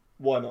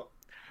 Why not?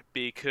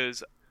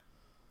 Because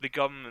the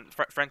government,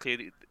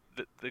 frankly,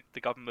 the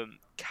government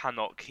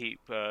cannot keep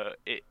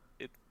it.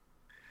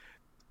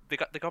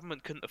 The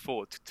government couldn't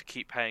afford to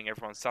keep paying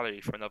everyone's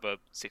salary for another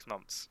 6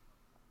 months.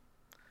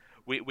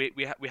 We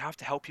have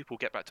to help people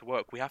get back to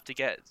work. We have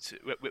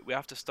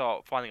to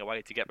start finding a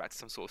way to get back to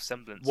some sort of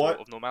semblance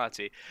of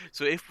normality.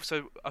 So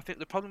I think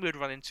the problem we would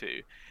run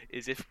into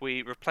is if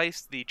we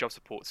replace the job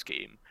support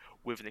scheme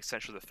with an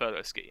extension of the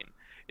furlough scheme,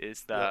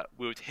 is that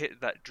we would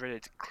hit that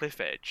dreaded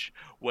cliff edge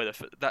where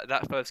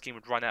that first scheme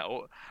would run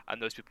out and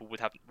those people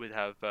would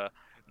have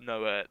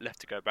nowhere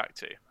left to go back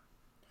to.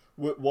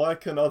 Why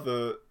can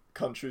other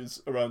countries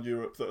around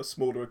Europe that are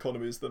smaller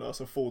economies than us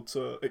afford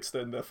to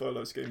extend their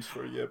furlough schemes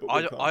for a year, but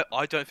we can't?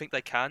 I don't think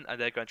they can, and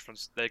they're going to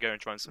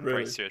run some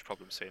very serious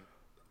problems soon.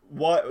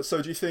 Why?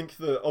 So do you think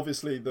that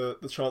obviously the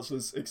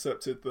Chancellor's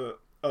accepted that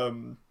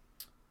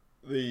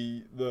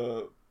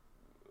the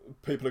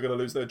people are going to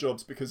lose their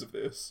jobs because of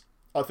this?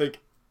 I think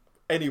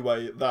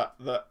anyway that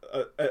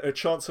a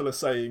Chancellor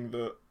saying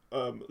that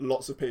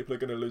lots of people are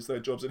going to lose their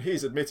jobs, and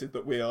he's admitted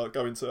that we are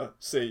going to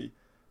see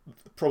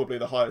probably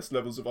the highest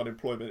levels of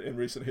unemployment in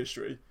recent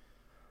history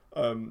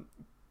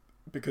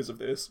because of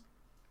this,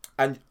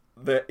 and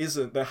there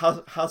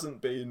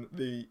hasn't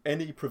been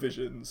any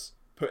provisions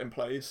put in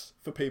place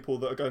for people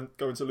that are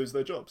going to lose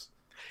their jobs.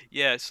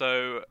 Yeah,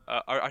 so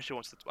I did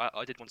want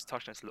to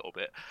touch on this a little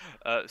bit.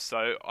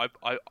 So I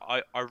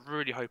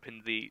really hope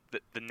in the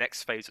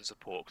next phase of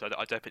support, because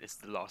I don't think this is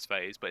the last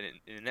phase, but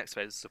in the next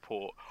phase of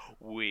support,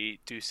 we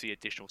do see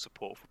additional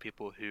support for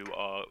people who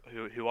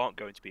aren't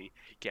going to be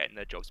getting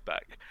their jobs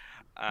back.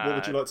 What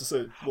would you like to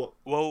see? What?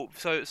 Well,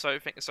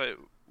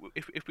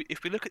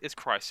 if we look at this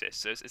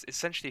crisis, it's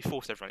essentially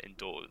forced everyone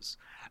indoors,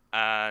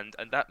 and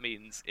that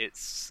means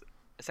it's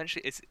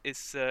essentially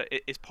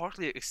it's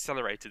partly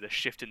accelerated a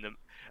shift in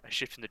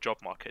the job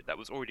market that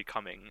was already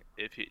coming.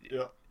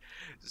 Yeah.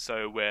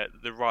 So where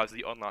the rise of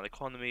the online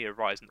economy, a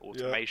rise in Yeah.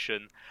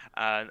 automation,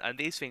 and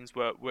these things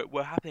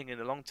were happening in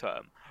the long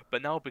term,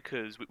 but now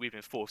because we've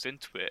been forced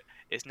into it,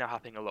 it's now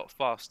happening a lot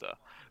faster.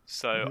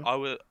 So Hmm.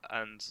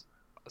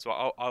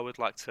 I would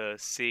like to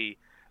see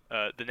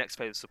the next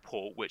phase of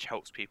support, which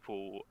helps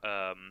people.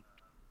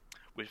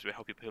 Which will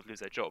help people lose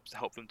their jobs, to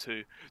help them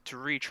to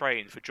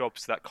retrain for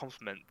jobs that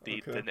complement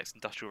the Okay. next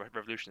industrial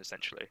revolution,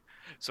 essentially.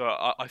 So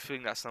I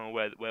think that's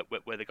somewhere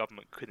where the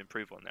government could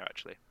improve on there,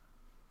 actually.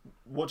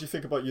 What do you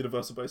think about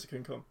universal basic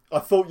income? I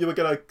thought you were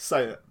gonna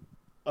say it.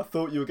 I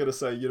thought you were gonna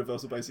say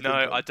universal basic No,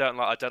 income.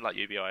 I don't like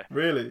UBI.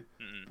 Really?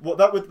 Mm-mm. Well,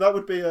 that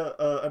would be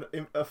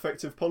an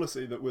effective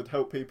policy that would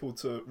help people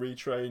to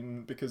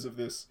retrain because of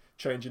this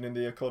changing in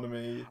the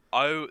economy.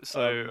 Oh, Um,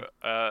 so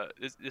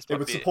this it might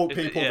would be support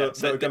people yeah.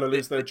 that are going to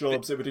lose their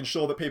jobs. It would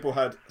ensure that people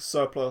had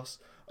surplus,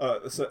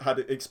 had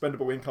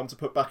expendable income to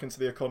put back into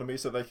the economy,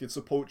 so they could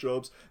support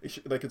jobs.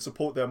 They could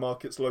support their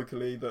markets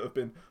locally that have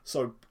been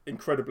so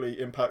incredibly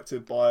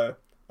impacted by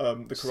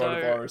the So,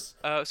 coronavirus.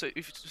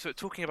 so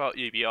talking about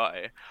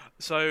UBI,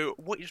 so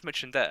what you just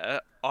mentioned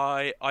there,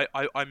 I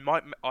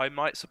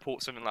might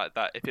support something like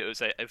that if it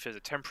was a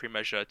temporary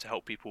measure to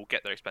help people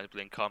get their expendable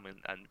income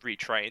and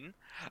retrain.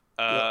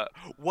 Yeah. Uh,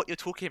 what you're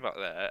talking about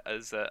there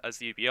as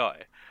the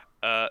UBI,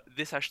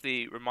 this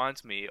actually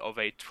reminds me of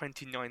a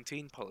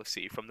 2019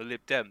 policy from the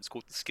Lib Dems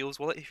called the Skills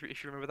Wallet. If you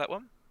remember that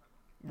one,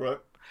 Right.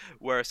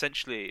 where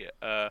essentially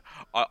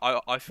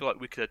I feel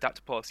like we could adapt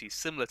a policy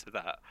similar to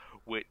that,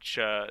 which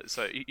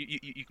so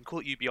you can call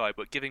it UBI,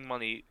 but giving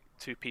money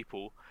to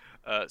people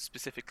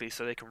specifically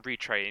so they can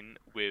retrain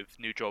with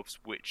new jobs,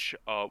 which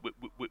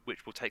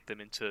will take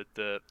them into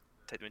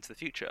the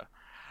future,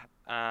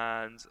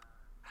 and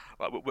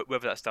like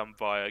whether that's done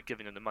via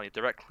giving them the money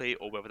directly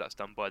or whether that's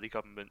done by the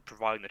government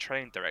providing the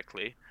training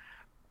directly,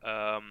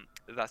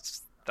 that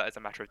is a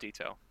matter of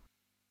detail.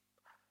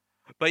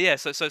 But yeah,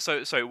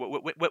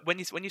 when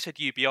you said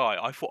UBI,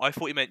 I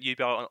thought you meant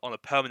UBI on a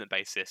permanent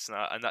basis,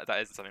 and that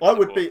isn't something I I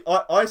would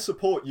support. be. I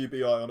support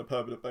UBI on a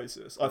permanent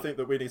basis. I think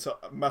that we need to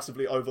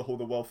massively overhaul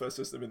the welfare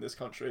system in this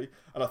country,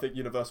 and I think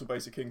universal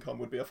basic income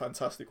would be a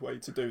fantastic way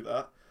to do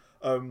that.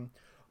 Um,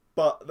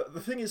 but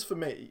the thing is, for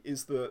me,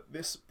 is that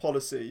this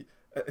policy,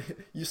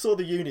 you saw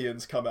the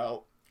unions come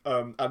out,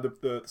 and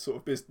the sort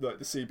of like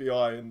the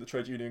CBI and the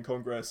Trade Union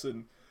Congress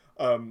and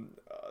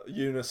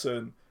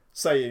Unison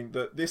saying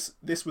that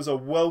this was a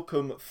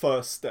welcome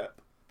first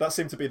step. That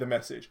seemed to be the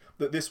message.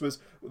 That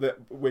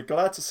we're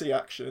glad to see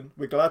action.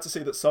 We're glad to see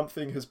that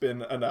something has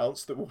been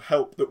announced that will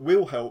help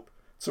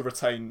to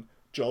retain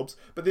jobs.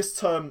 But this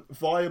term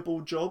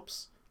viable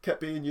jobs kept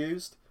being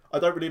used. I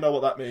don't really know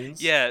what that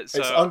means. Yeah, so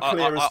It's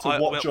unclear as to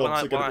what when jobs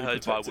are when going I to be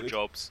heard viable protected.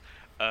 jobs,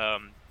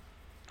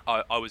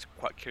 I was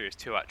quite curious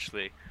too,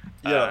 actually,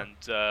 Yeah.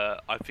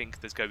 and I think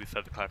there's going to be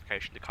further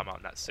clarification to come out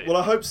on that soon. Well,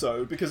 I hope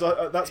so because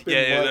that's been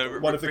Yeah, no,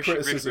 one of the Rishi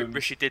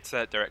criticisms. did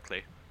say it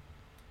directly.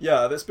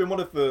 Yeah, that's been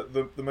one of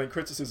the main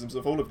criticisms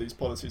of all of these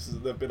policies is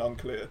that they've been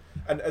unclear.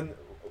 And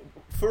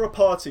for a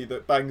party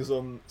that bangs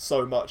on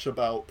so much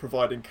about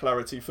providing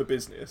clarity for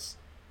business,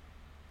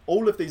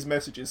 all of these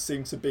messages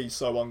seem to be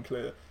so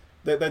unclear.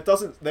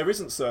 There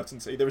isn't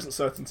certainty. There isn't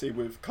certainty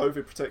with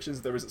COVID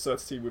protections. There isn't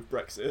certainty with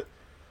Brexit.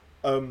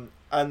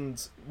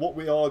 And what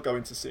we are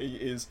going to see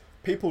is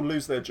people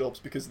lose their jobs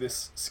because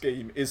this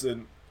scheme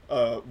isn't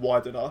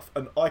wide enough.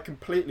 And I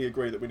completely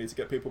agree that we need to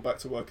get people back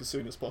to work as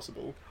soon as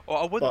possible. Well,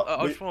 I wouldn't. But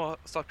I just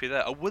want to stop you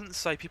there. I wouldn't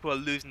say people are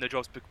losing their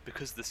jobs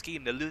because of the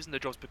scheme. They're losing their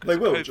jobs because they of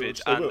will, COVID,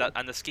 George. They will.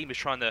 and the scheme is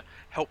trying to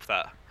help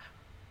that.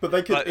 But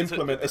they could Like,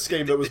 implement a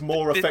scheme that was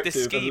more this effective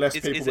and scheme less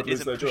people would lose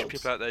isn't their pushing jobs.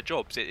 people out of their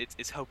jobs.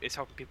 It's helping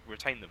people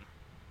retain them.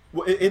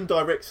 Well, it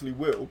indirectly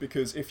will,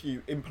 because if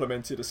you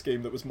implemented a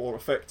scheme that was more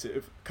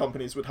effective,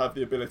 companies would have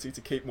the ability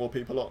to keep more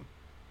people on.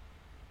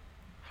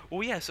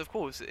 Well, yes, of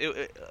course.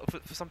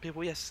 For some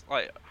people, yes.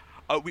 Like,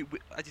 as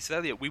you said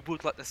earlier, we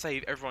would like to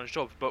save everyone's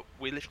jobs, but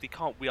we literally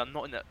can't. We are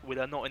not in that. We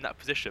are not in that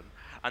position,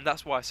 and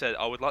that's why I said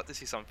I would like to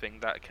see something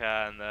that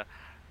can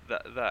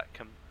that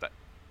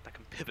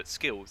can pivot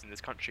skills in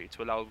this country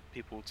to allow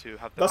people to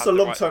have That's have a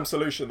the long-term right.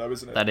 solution, though,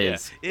 isn't it? That Yeah,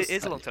 is. it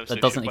is a long-term That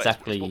solution. doesn't but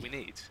exactly. it's what we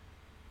need.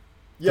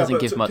 Yeah, Doesn't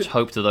but give much can-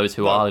 hope to those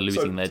who no, are so,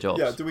 losing their jobs.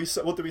 Yeah,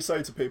 what do we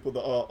say to people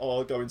that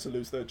are going to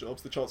lose their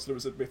jobs? The Chancellor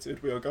has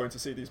admitted we are going to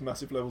see these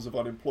massive levels of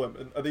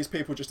unemployment. Are these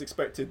people just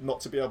expected not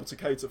to be able to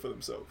cater for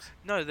themselves?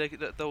 No, they'll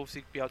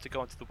obviously be able to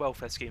go onto the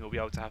welfare scheme, or be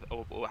able to have,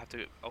 or have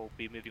to, or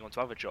be moving on to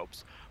other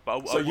jobs. But I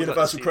So would like to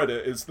universal see-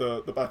 credit is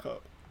the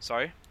backup.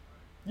 Sorry.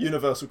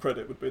 Universal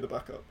credit would be the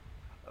backup.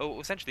 Oh,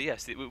 essentially,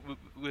 yes. We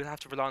would have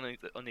to rely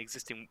on the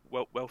existing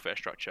welfare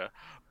structure.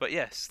 But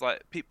yes,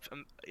 like it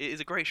is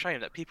a great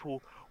shame that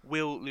people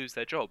will lose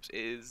their jobs.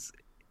 It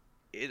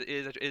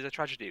is a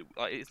tragedy.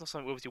 Like, it's not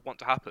something we obviously want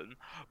to happen,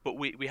 but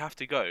we have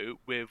to go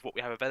with what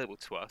we have available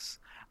to us,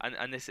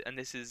 and this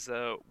is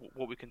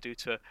what we can do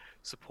to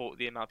support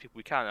the amount of people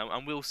we can,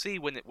 and we'll see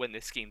when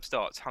this scheme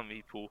starts how many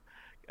people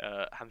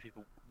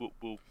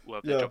will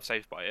have their Yeah, job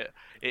saved by it.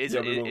 It yeah,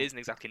 isn't we it will. isn't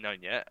exactly known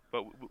yet,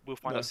 but we'll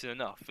find out No, soon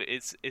enough.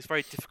 It's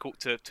very difficult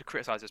to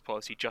criticise this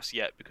policy just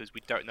yet because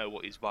we don't know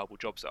what these viable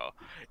jobs are.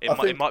 I It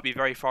think might be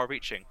very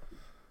far-reaching.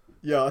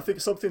 yeah, I think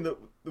something that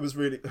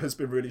has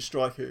been really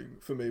striking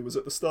for me was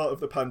at the start of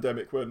the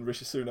pandemic when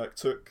Rishi Sunak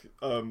took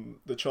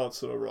the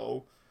Chancellor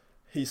role.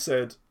 He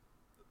said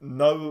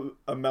no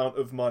amount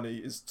of money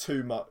is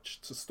too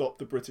much to stop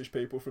the British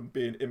people from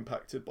being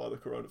impacted by the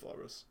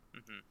coronavirus.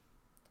 Hmm.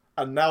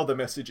 And now the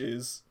message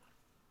is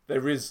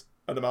there is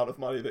an amount of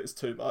money that is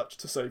too much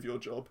to save your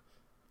job.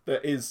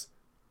 There is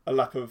a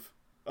lack of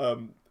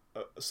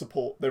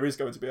support. There is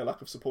going to be a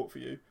lack of support for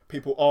you.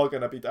 People are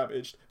going to be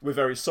damaged. We're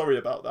very sorry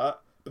about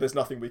that, but there's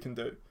nothing we can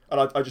do.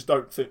 And I just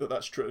don't think that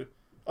that's true.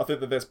 I think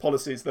that there's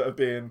policies that are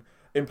being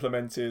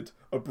implemented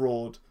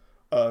abroad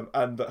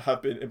and that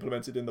have been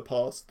implemented in the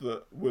past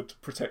that would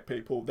protect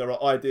people. There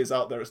are ideas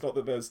out there. It's not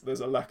that there's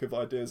a lack of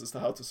ideas as to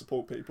how to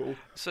support people.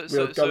 We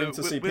are going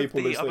to see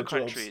people with lose the their other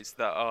jobs. countries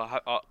that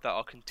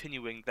are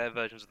continuing their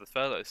versions of the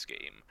furlough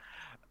scheme,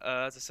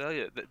 as I said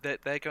earlier,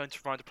 they're going to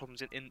run into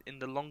problems in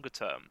the longer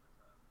term.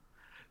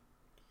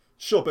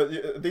 Sure,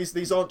 but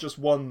these aren't just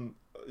one.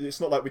 It's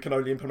not like we can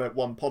only implement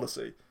one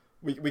policy.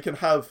 We can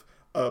have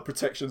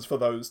protections for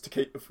those to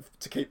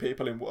keep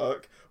people in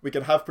work. We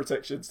can have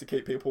protections to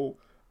keep people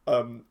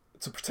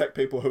to protect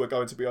people who are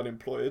going to be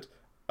unemployed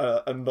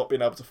and not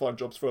being able to find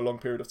jobs for a long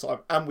period of time.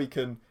 And we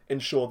can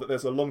ensure that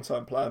there's a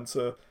long-term plan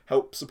to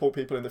help support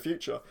people in the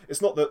future.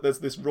 It's not that there's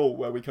this rule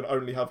where we can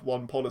only have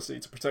one policy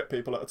to protect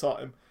people at a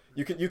time.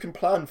 You can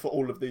plan for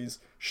all of these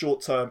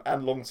short-term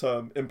and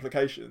long-term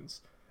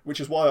implications, which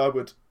is why I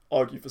would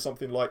argue for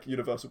something like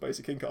universal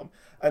basic income,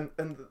 and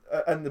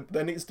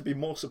there needs to be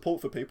more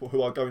support for people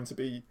who are going to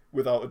be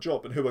without a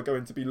job and who are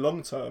going to be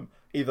long term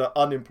either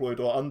unemployed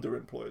or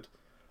underemployed.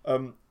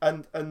 And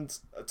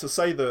to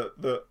say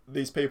that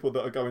these people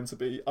that are going to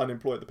be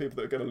unemployed, the people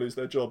that are going to lose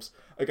their jobs,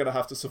 are going to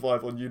have to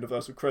survive on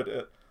universal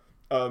credit,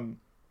 a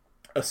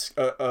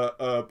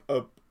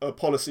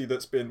policy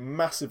that's been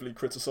massively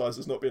criticised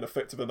as not being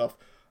effective enough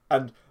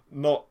and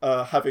not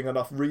having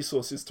enough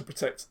resources to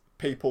protect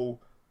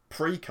people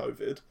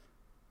pre-COVID,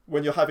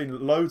 when you're having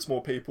loads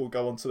more people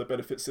go onto the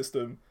benefit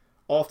system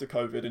after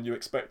COVID and you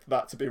expect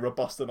that to be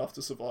robust enough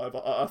to survive,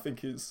 I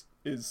think is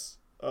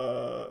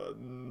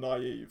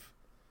naive.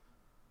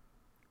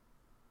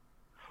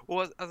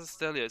 Well, as I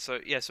said earlier, so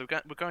yeah, so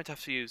we're going to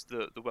have to use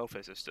the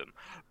welfare system,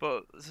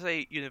 but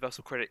say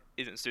universal credit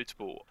isn't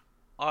suitable.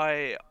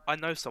 I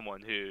know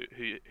someone who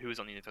was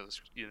on the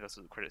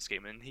universal credit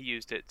scheme, and he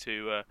used it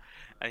to,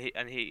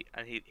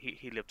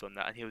 he lived on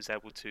that, and he was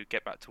able to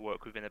get back to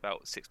work within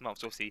about 6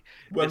 months. Obviously,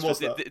 When was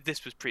that?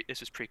 this was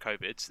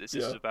pre-COVID. So this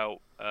Yeah. is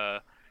about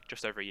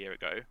just over a year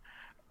ago,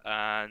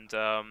 and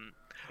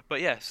but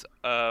yes,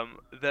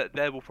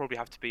 there will probably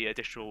have to be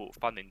additional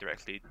funding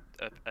directed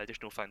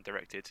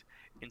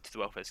into the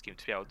welfare scheme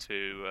to be able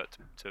to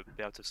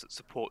be able to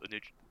support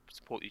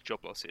support these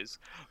job losses.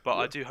 But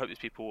I Yeah. do hope these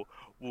people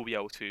will be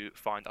able to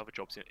find other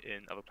jobs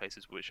in other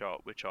places which are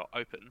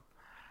open.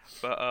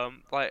 But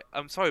like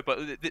I'm sorry,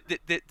 but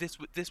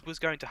this was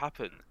going to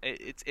happen.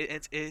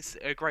 It's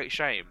a great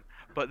shame,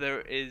 but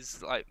there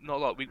is like not a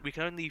lot. We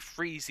can only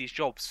freeze these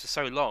jobs for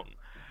so long.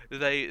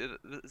 There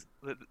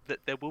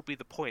will be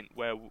the point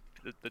where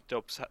the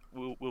jobs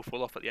will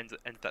fall off at the end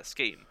of that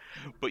scheme.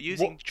 But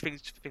using What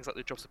things like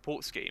the job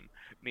support scheme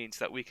means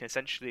that we can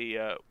essentially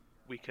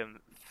we can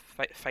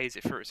phase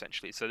it through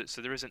essentially, so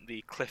there isn't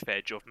the cliff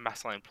edge of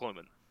mass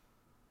unemployment.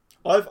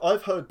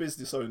 I've heard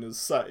business owners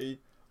say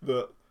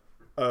that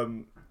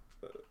um,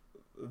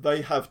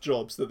 they have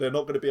jobs that they're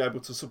not going to be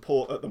able to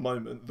support at the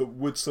moment that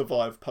would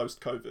survive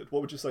post COVID.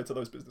 What would you say to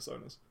those business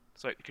owners?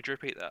 So could you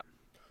repeat that?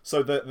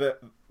 So that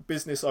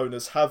business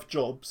owners have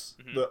jobs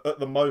that at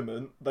the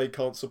moment they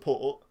can't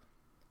support,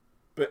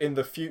 but in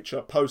the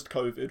future post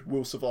COVID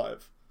will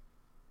survive.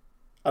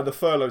 And the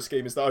furlough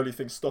scheme is the only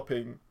thing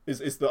stopping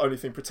is the only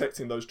thing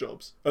protecting those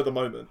jobs at the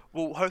moment.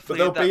 Well, But hopefully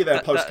they'll be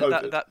there post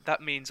COVID.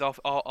 that means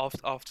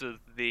after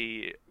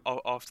the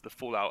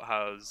fallout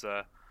has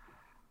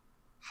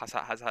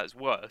had its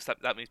worst.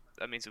 That means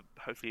that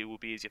hopefully it will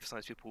be easier for some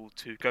of those people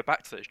to go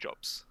back to those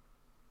jobs.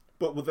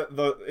 But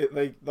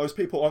those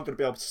people aren't going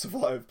to be able to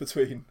survive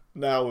between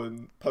now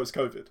and post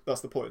COVID.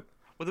 That's the point.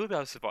 Well, they will be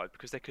able to survive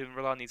because they can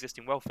rely on the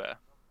existing welfare.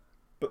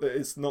 But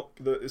it's not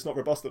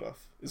robust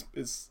enough.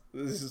 This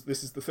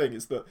is the thing,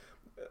 is that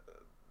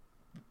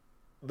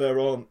there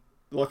aren't,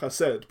 like I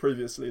said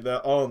previously,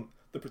 there aren't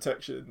the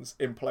protections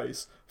in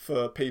place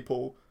for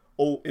people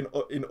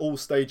in all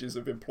stages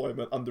of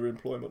employment,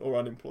 underemployment or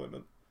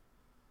unemployment,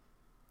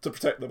 to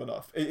protect them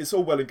enough. It's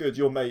all well and good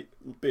your mate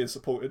being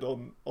supported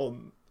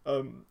on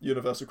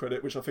universal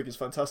credit, which I think is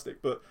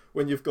fantastic, but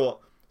when you've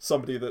got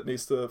somebody that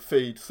needs to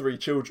feed 3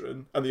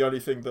 children and the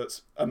only thing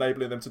that's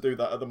enabling them to do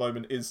that at the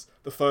moment is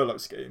the furlough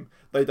scheme,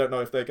 they don't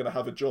know if they're going to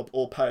have a job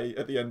or pay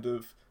at the end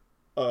of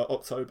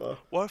October.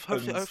 Well,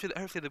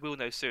 hopefully they will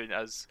know soon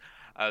as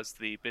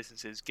the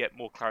businesses get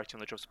more clarity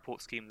on the job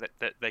support scheme,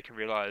 that they can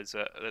realise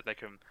that they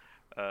can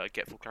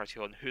get full clarity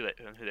on who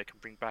they can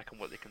bring back and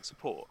what they can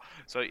support.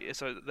 So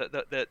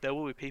there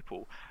will be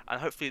people,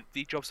 and hopefully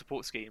the job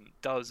support scheme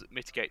does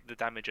mitigate the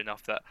damage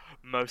enough that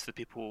most of the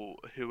people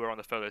who are on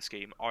the furlough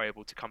scheme are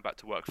able to come back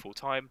to work full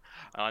time.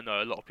 And I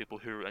know a lot of people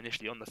who were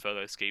initially on the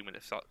furlough scheme when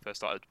it first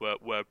started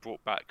were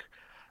brought back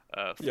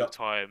full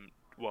time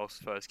whilst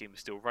the furlough scheme was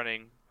still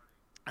running.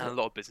 And a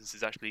lot of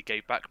businesses actually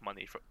gave back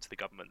money to the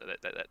government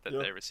that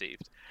they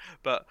received.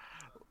 But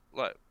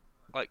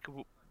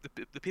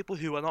the people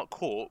who are not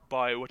caught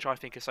by, which I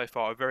think is so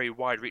far a very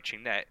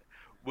wide-reaching net,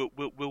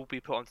 will be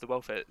put onto the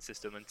welfare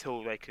system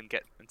until they can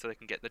get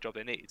the job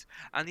they need.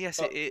 And yes,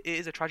 it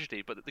is a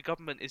tragedy, but the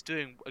government is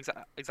doing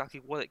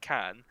exactly what it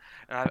can,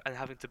 and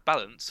having to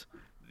balance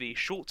the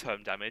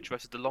short-term damage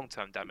versus the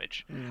long-term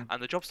damage.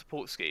 And the job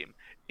support scheme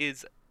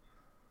is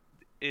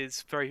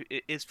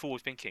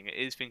forward thinking. It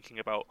is thinking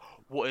about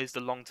what is the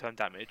long-term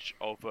damage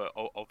of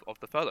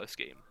the furlough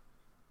scheme.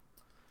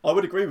 I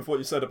would agree with what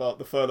you said about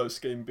the furlough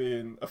scheme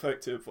being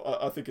effective.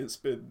 I think it's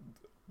been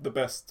the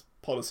best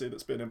policy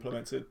that's been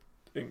implemented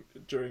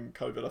during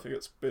COVID. I think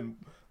it's been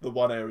the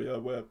one area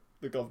where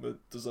the government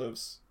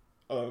deserves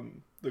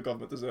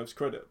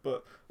credit.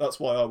 But that's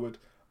why I would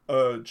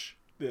urge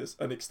this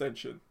an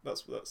extension.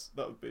 That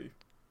would be,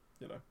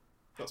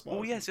 that's my. Well,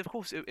 argument. yes, of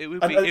course, it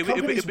would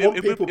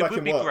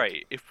be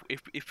great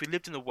if we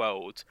lived in a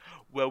world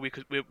where we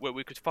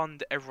could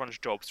fund everyone's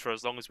jobs for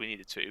as long as we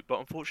needed to. But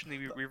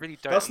unfortunately, we really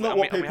don't. That's not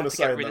what people are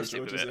saying, though,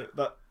 George, is it?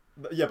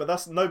 Yeah, but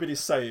that's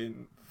nobody's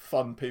saying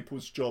fund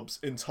people's jobs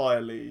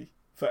entirely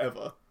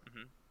forever.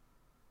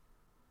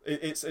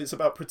 It's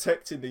about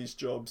protecting these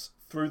jobs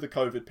through the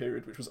COVID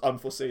period, which was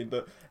unforeseen.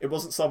 That it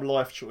wasn't some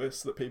life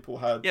choice that people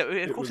had. Yeah,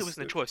 of course it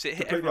wasn't a choice. It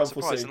hit everyone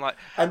surprised,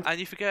 and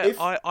you forget.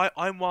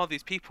 I'm one of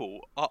these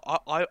people.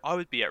 I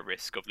would be at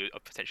risk of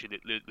potentially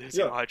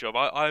losing my job.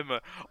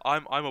 I'm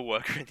a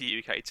worker in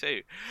the UK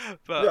too.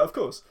 But yeah, of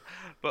course.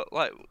 But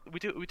we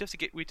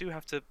do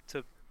have to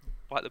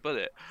bite the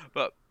bullet.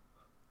 But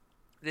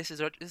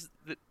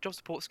the job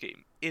support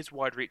scheme is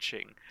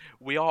wide-reaching.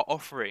 We are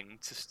offering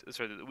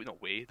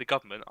the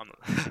government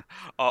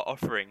are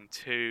offering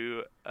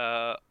to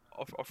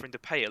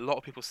pay a lot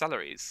of people's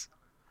salaries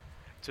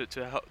to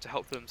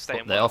help them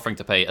stay. They're offering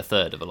to pay a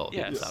third of a lot of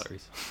people's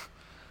salaries.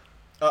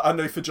 I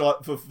know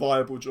for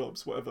viable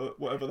jobs,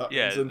 whatever that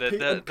means. And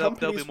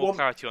there'll be more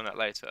clarity on that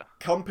later.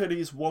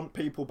 Companies want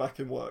people back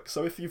in work.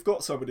 So if you've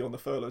got somebody on the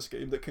furlough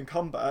scheme that can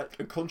come back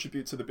and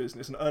contribute to the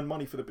business and earn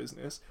money for the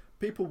business,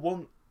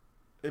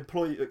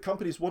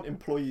 companies want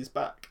employees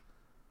back.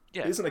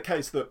 Yeah. It isn't a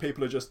case that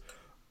people are just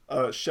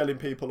shelling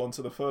people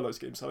onto the furlough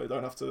scheme so they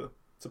don't have to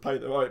pay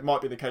them. Well, it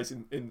might be the case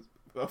in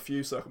a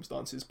few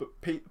circumstances, but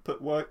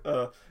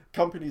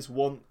companies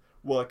want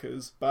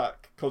workers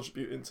back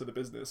contributing to the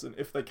business, and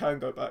if they can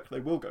go back, they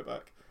will go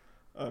back.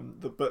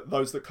 But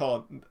those that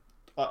can't,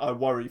 I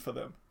worry for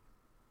them.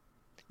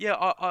 Yeah,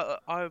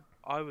 I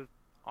would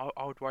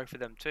worry for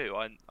them too.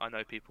 I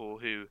know people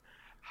who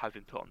have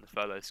been put on the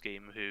furlough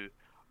scheme who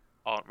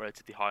aren't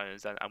relatively high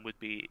earners and would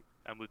be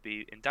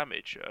in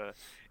damage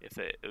if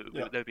they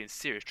would be in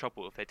serious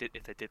trouble if they did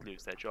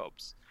lose their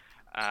jobs.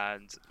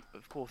 And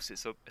of course,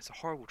 it's a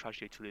horrible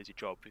tragedy to lose your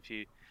job if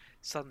you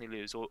suddenly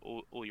lose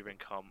all your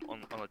income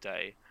on a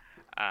day,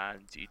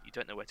 and you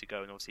don't know where to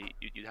go, and obviously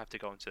you'd have to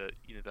go into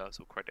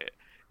universal credit.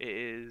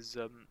 It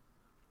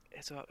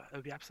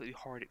would be absolutely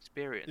horrid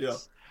experience. Yeah.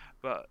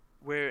 But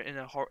we're in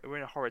a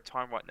horrid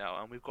time right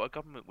now, and we've got a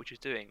government which is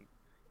doing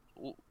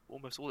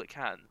almost all it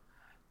can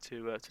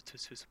to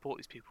support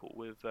these people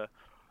with.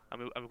 And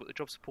we've got the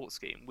job support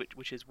scheme,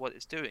 which is what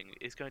it's doing.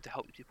 Is going to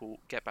help people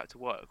get back to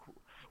work.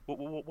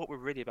 What we're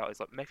really about is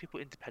make people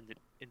independent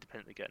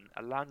again,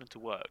 allowing them to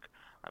work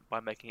by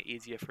making it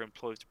easier for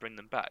employers to bring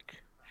them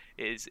back.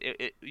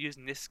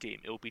 Using this scheme,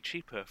 it will be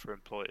cheaper for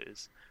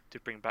employers to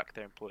bring back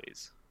their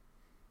employees,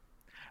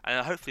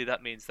 and hopefully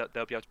that means that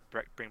they'll be able to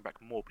bring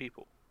back more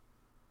people.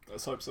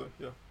 Let's hope so.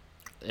 Yeah.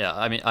 Yeah,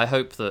 I mean, I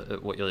hope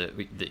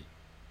that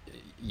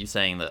you're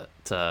saying that.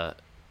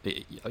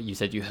 You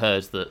said you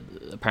heard that.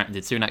 Apparently,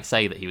 did Sunak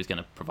say that he was going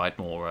to provide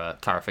more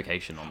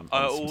clarification on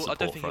some support? I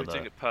don't think he was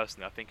doing it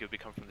personally. I think it would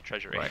come from the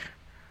Treasury. Right.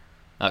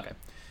 Okay.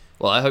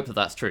 Well, I hope that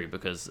that's true,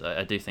 because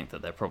I do think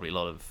that there are probably a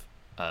lot of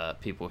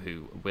people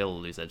who will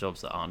lose their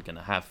jobs that aren't going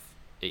to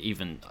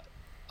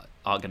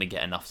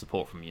get enough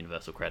support from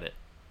Universal Credit.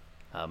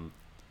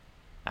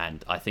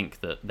 And I think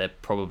that there are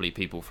probably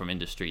people from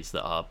industries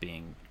that have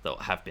been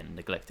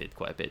neglected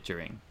quite a bit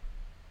during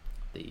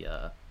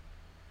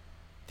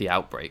the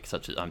outbreak,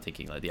 such as I'm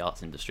thinking like the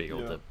arts industry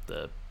or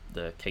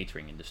the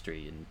catering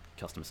industry and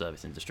customer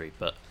service industry,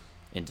 but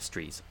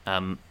industries.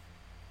 And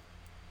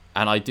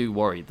I do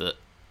worry that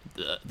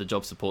the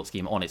job support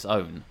scheme on its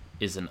own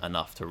isn't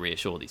enough to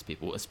reassure these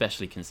people,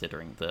 especially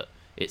considering that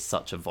it's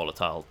such a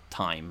volatile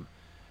time.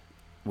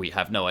 We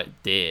have no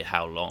idea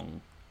how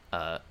long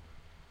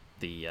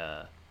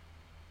the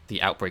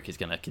outbreak is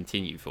going to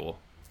continue for,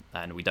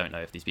 and we don't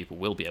know if these people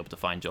will be able to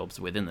find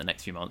jobs within the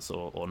next few months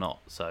or not.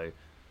 So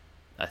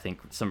I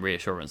think some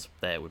reassurance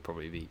there would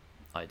probably be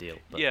ideal.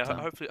 But, yeah,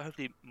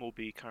 hopefully more will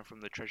be coming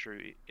from the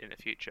Treasury in the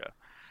future.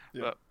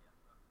 Yeah. But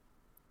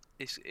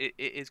it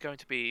is going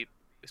to be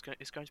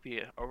it's going to be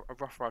a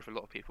rough ride for a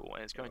lot of people,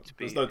 and it's going to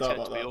be There's no doubt going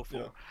about to be that. awful.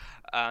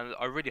 Yeah. And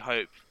I really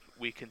hope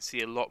we can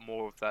see a lot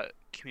more of that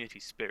community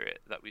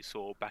spirit that we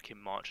saw back in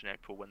March and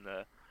April when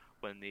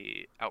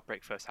the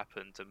outbreak first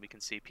happened, and we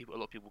can see a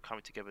lot of people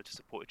coming together to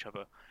support each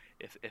other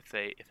if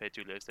they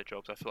do lose their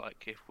jobs. I feel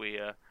like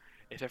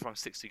if everyone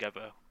sticks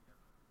together,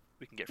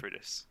 we can get through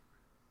this.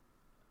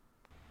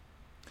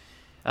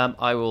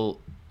 I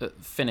will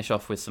finish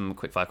off with some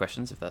quick fire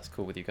questions if that's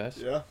cool with you guys.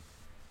 Yeah.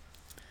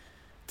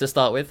 To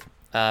start with,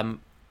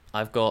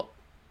 I've got,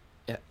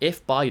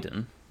 if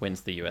Biden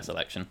wins the US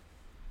election,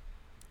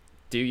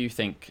 do you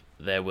think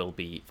there will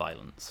be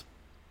violence?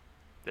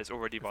 There's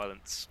already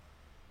violence.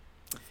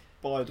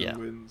 Biden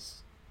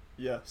wins.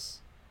 Yes.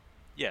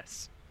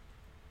 Yes.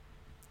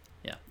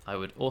 Yeah, I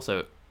would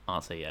also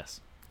answer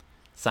yes.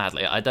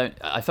 Sadly,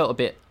 I felt a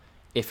bit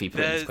iffy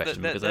putting this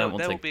question because I don't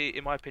want to. There will be,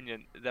 in my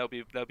opinion, there'll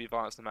be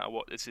violence no matter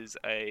what. This is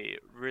a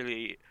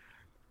really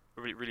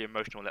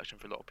emotional election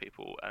for a lot of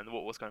people, and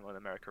what's going on in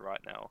America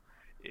right now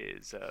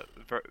is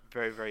very,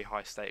 very, very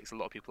high stakes. A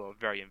lot of people are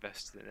very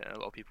invested in it, and a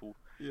lot of people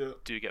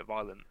do get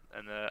violent,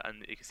 and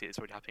you can see it's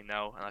already happening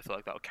now, and I feel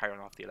like that will carry on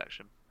after the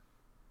election.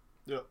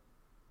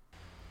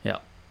 Yeah,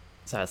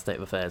 sad state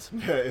of affairs.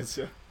 Yeah, it is.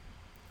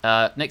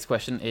 Yeah. Next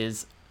question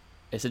is,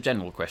 it's a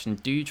general question.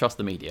 Do you trust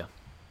the media?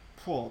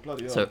 Oh,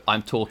 bloody hell. So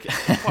I'm talking.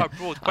 Quite a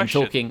broad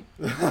question. I'm talking.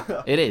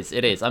 It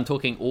is. I'm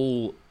talking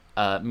all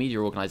media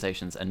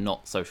organisations and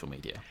not social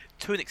media.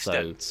 To an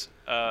extent.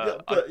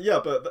 So,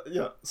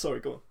 Sorry,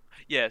 go on.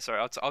 Yeah, sorry.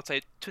 I'll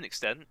say to an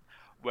extent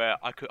where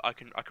I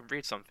can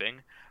read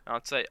something and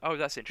I'd say, oh,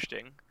 that's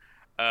interesting,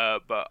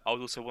 but I would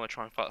also want to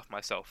try and fight it for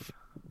myself.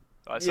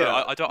 So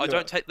I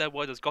don't take their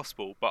word as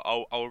gospel, but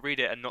I'll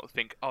read it and not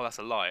think, oh, that's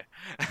a lie.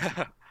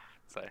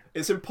 So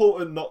it's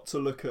important not to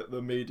look at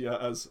the media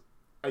as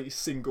a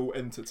single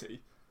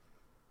entity.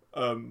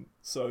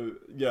 So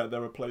yeah,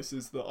 there are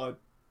places that I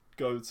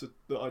go to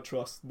that I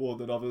trust more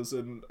than others,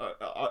 and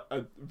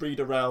I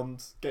read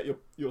around, get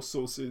your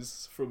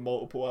sources from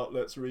multiple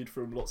outlets, read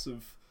from lots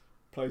of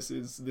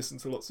places, listen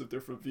to lots of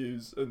different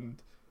views,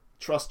 and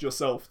trust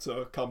yourself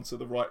to come to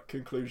the right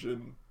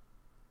conclusion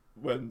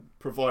when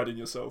providing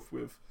yourself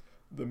with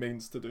the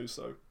means to do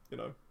so.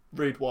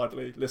 Read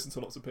widely, listen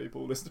to lots of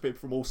people, listen to people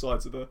from all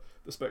sides of the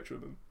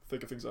spectrum, and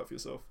figure things out for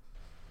yourself.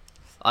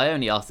 I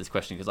only asked this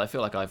question because I feel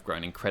like I've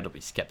grown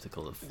incredibly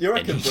sceptical of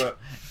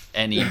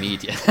any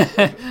media,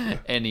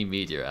 any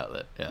media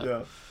outlet.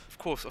 Yeah. Of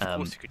course,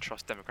 you could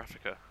trust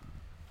Demographica.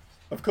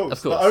 Of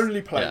course, the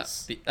only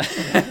place.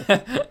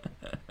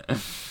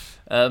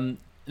 Yeah.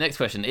 Next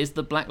question: is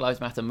the Black Lives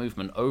Matter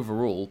movement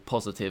overall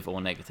positive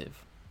or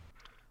negative?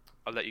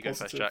 I'll let you go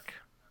first, Jack.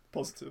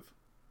 Positive.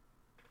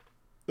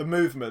 The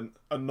movement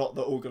and not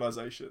the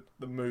organisation.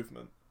 The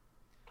movement.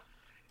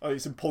 I think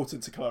it's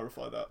important to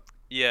clarify that.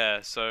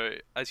 Yeah, so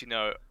as you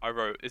know, I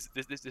wrote this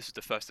is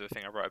the first ever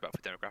thing I wrote about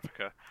for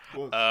Demographica.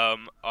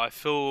 I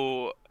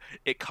feel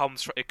it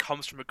comes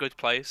from a good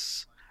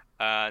place,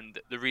 and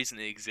the reason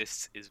it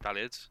exists is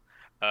valid.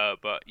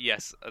 But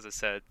yes, as I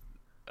said,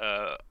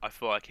 I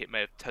feel like it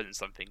may have turned into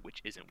something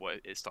which isn't what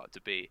it started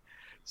to be.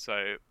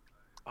 So,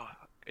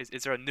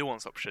 is there a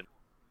nuance option?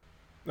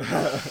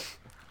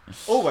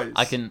 Always.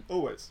 I can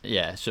always.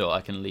 Yeah, sure. I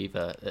can leave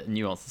a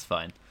nuance is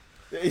fine.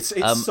 It's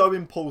so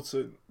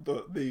important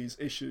that these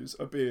issues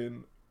are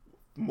being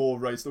more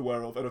raised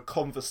aware of, and a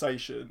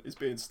conversation is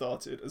being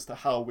started as to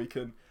how we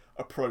can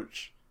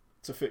approach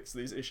to fix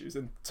these issues.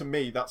 And to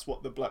me, that's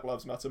what the Black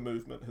Lives Matter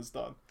movement has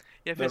done.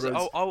 Yeah, because I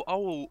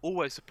will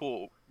always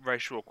support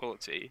racial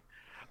equality,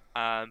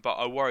 but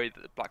I worry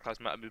that the Black Lives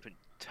Matter movement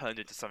turned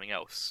into something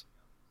else.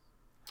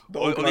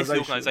 Or at least the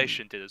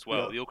organisation did as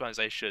well. Yeah. The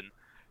organisation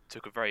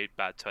took a very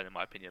bad turn, in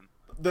my opinion.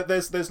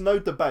 There's no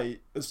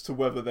debate as to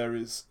whether there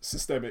is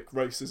systemic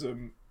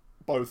racism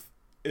both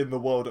in the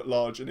world at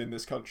large and in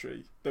this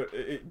country.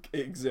 It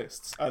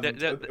exists, and we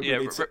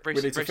need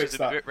to fix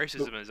that.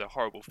 Racism is a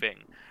horrible thing.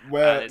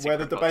 Where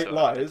the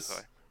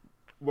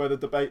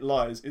debate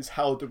lies is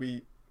how do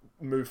we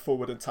move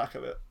forward and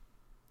tackle it.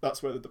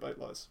 That's where the debate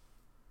lies.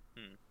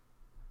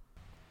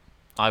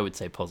 I would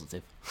say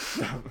positive.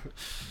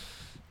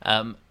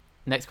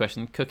 Next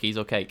question: cookies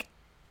or cake?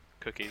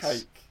 Cookies.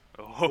 Cake.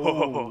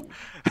 Oh.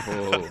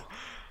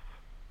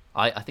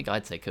 I think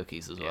I'd say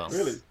cookies as well.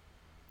 Really?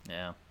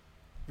 Yeah.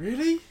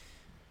 Really?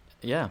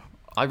 Yeah.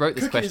 I wrote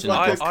this Cookies question.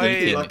 like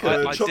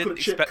I chocolate didn't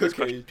chip expect this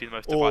cookie question to be the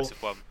most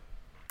divisive one.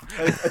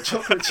 A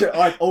chocolate chip.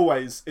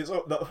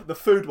 The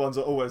food ones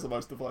are always the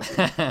most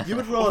divisive. You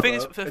would rather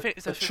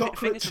a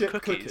chocolate chip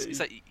cookie. It's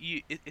like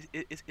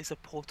it's a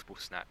portable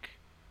snack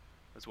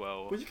as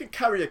well. Well, you can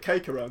carry a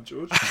cake around,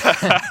 George.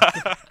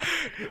 I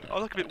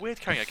look a bit weird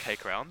carrying a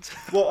cake around.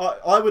 Well,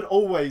 I would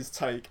always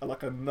take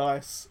a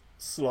nice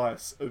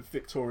slice of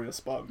Victoria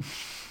sponge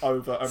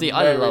over a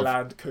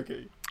Maryland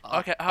cookie.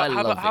 Okay, how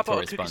about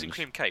a cookies and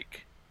cream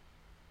cake?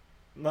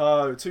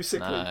 No, too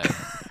sickly. No.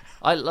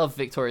 I love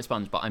Victoria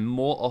Sponge, but I'm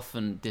more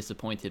often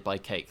disappointed by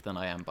cake than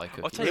I am by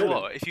cookies. I'll tell you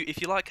Really? what,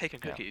 if you like cake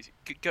and cookies,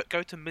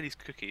 go to Millie's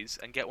Cookies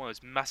and get one of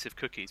those massive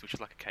cookies, which is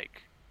like a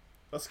cake.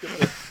 That's good.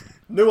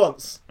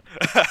 Nuance.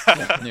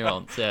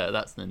 Nuance, yeah,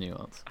 that's the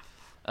nuance.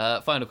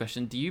 Final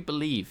question: do you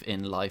believe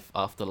in life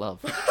after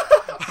love?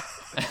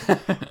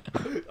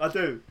 I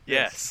do.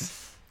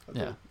 Yes. I do.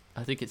 Yeah,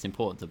 I think it's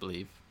important to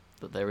believe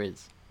that there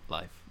is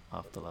life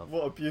after love.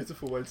 What a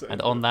beautiful way to end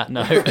And it. on that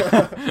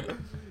note,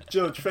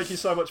 George, thank you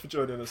so much for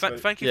joining us, mate.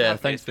 Thank you. Yeah, for having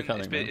me. thanks for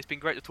coming, man. It's been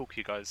great to talk to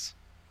you guys.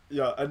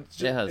 Yeah, and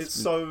It has. it's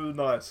so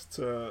nice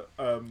to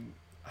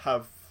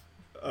have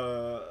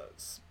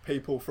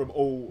people from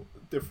all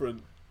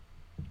different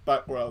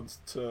backgrounds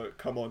to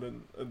come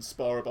on and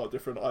spar about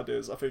different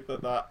ideas. I think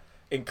that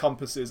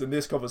encompasses, and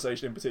this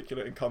conversation in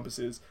particular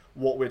encompasses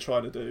what we're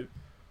trying to do.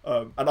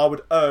 And I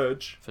would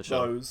urge For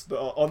sure. those that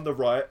are on the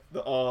right,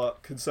 that are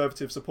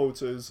Conservative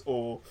supporters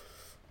or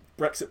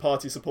Brexit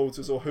Party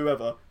supporters or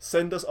whoever,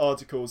 send us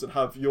articles and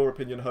have your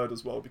opinion heard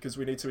as well, because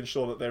we need to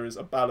ensure that there is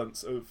a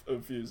balance of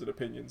views and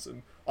opinions.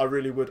 And I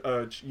really would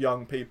urge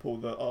young people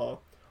that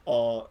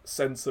are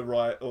centre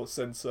right or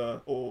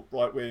centre or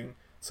right wing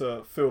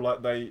to feel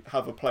like they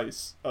have a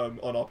place on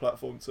our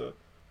platform to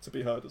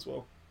be heard as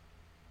well.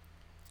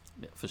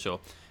 yeah, for sure.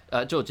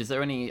 George, are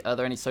there any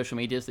social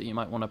medias that you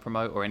might want to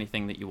promote, or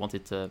anything that you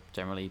wanted to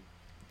generally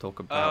talk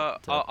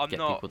about to I'm get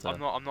not. people to? I'm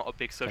not a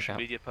big social out?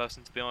 media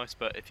person, to be honest.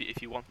 But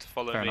if you want to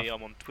follow Fair me, enough.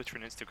 I'm on Twitter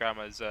and Instagram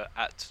as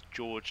at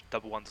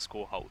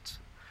George_Holt.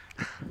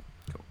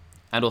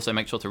 And also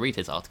make sure to read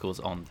his articles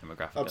on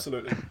Demographica,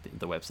 Absolutely.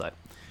 the website.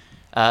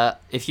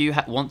 If you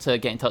want to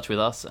get in touch with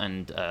us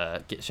and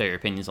share your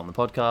opinions on the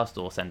podcast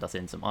or send us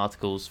in some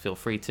articles, feel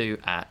free to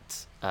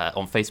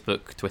on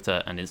Facebook,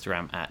 Twitter, and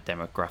Instagram at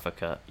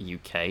Demographica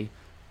UK,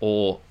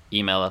 or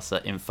email us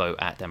at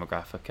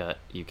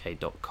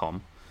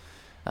info@demographicauk.com.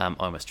 I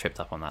almost tripped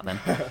up on that then.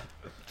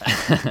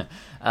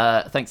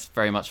 Thanks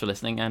very much for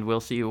listening, and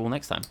we'll see you all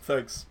next time.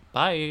 Thanks.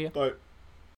 Bye. Bye.